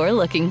internet you're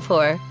looking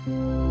for.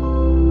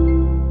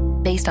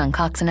 Based on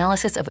Cox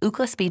analysis of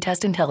Ookla speed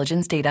test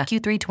intelligence data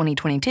Q3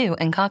 2022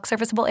 and Cox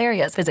serviceable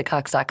areas, visit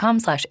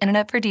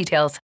cox.com/internet for details.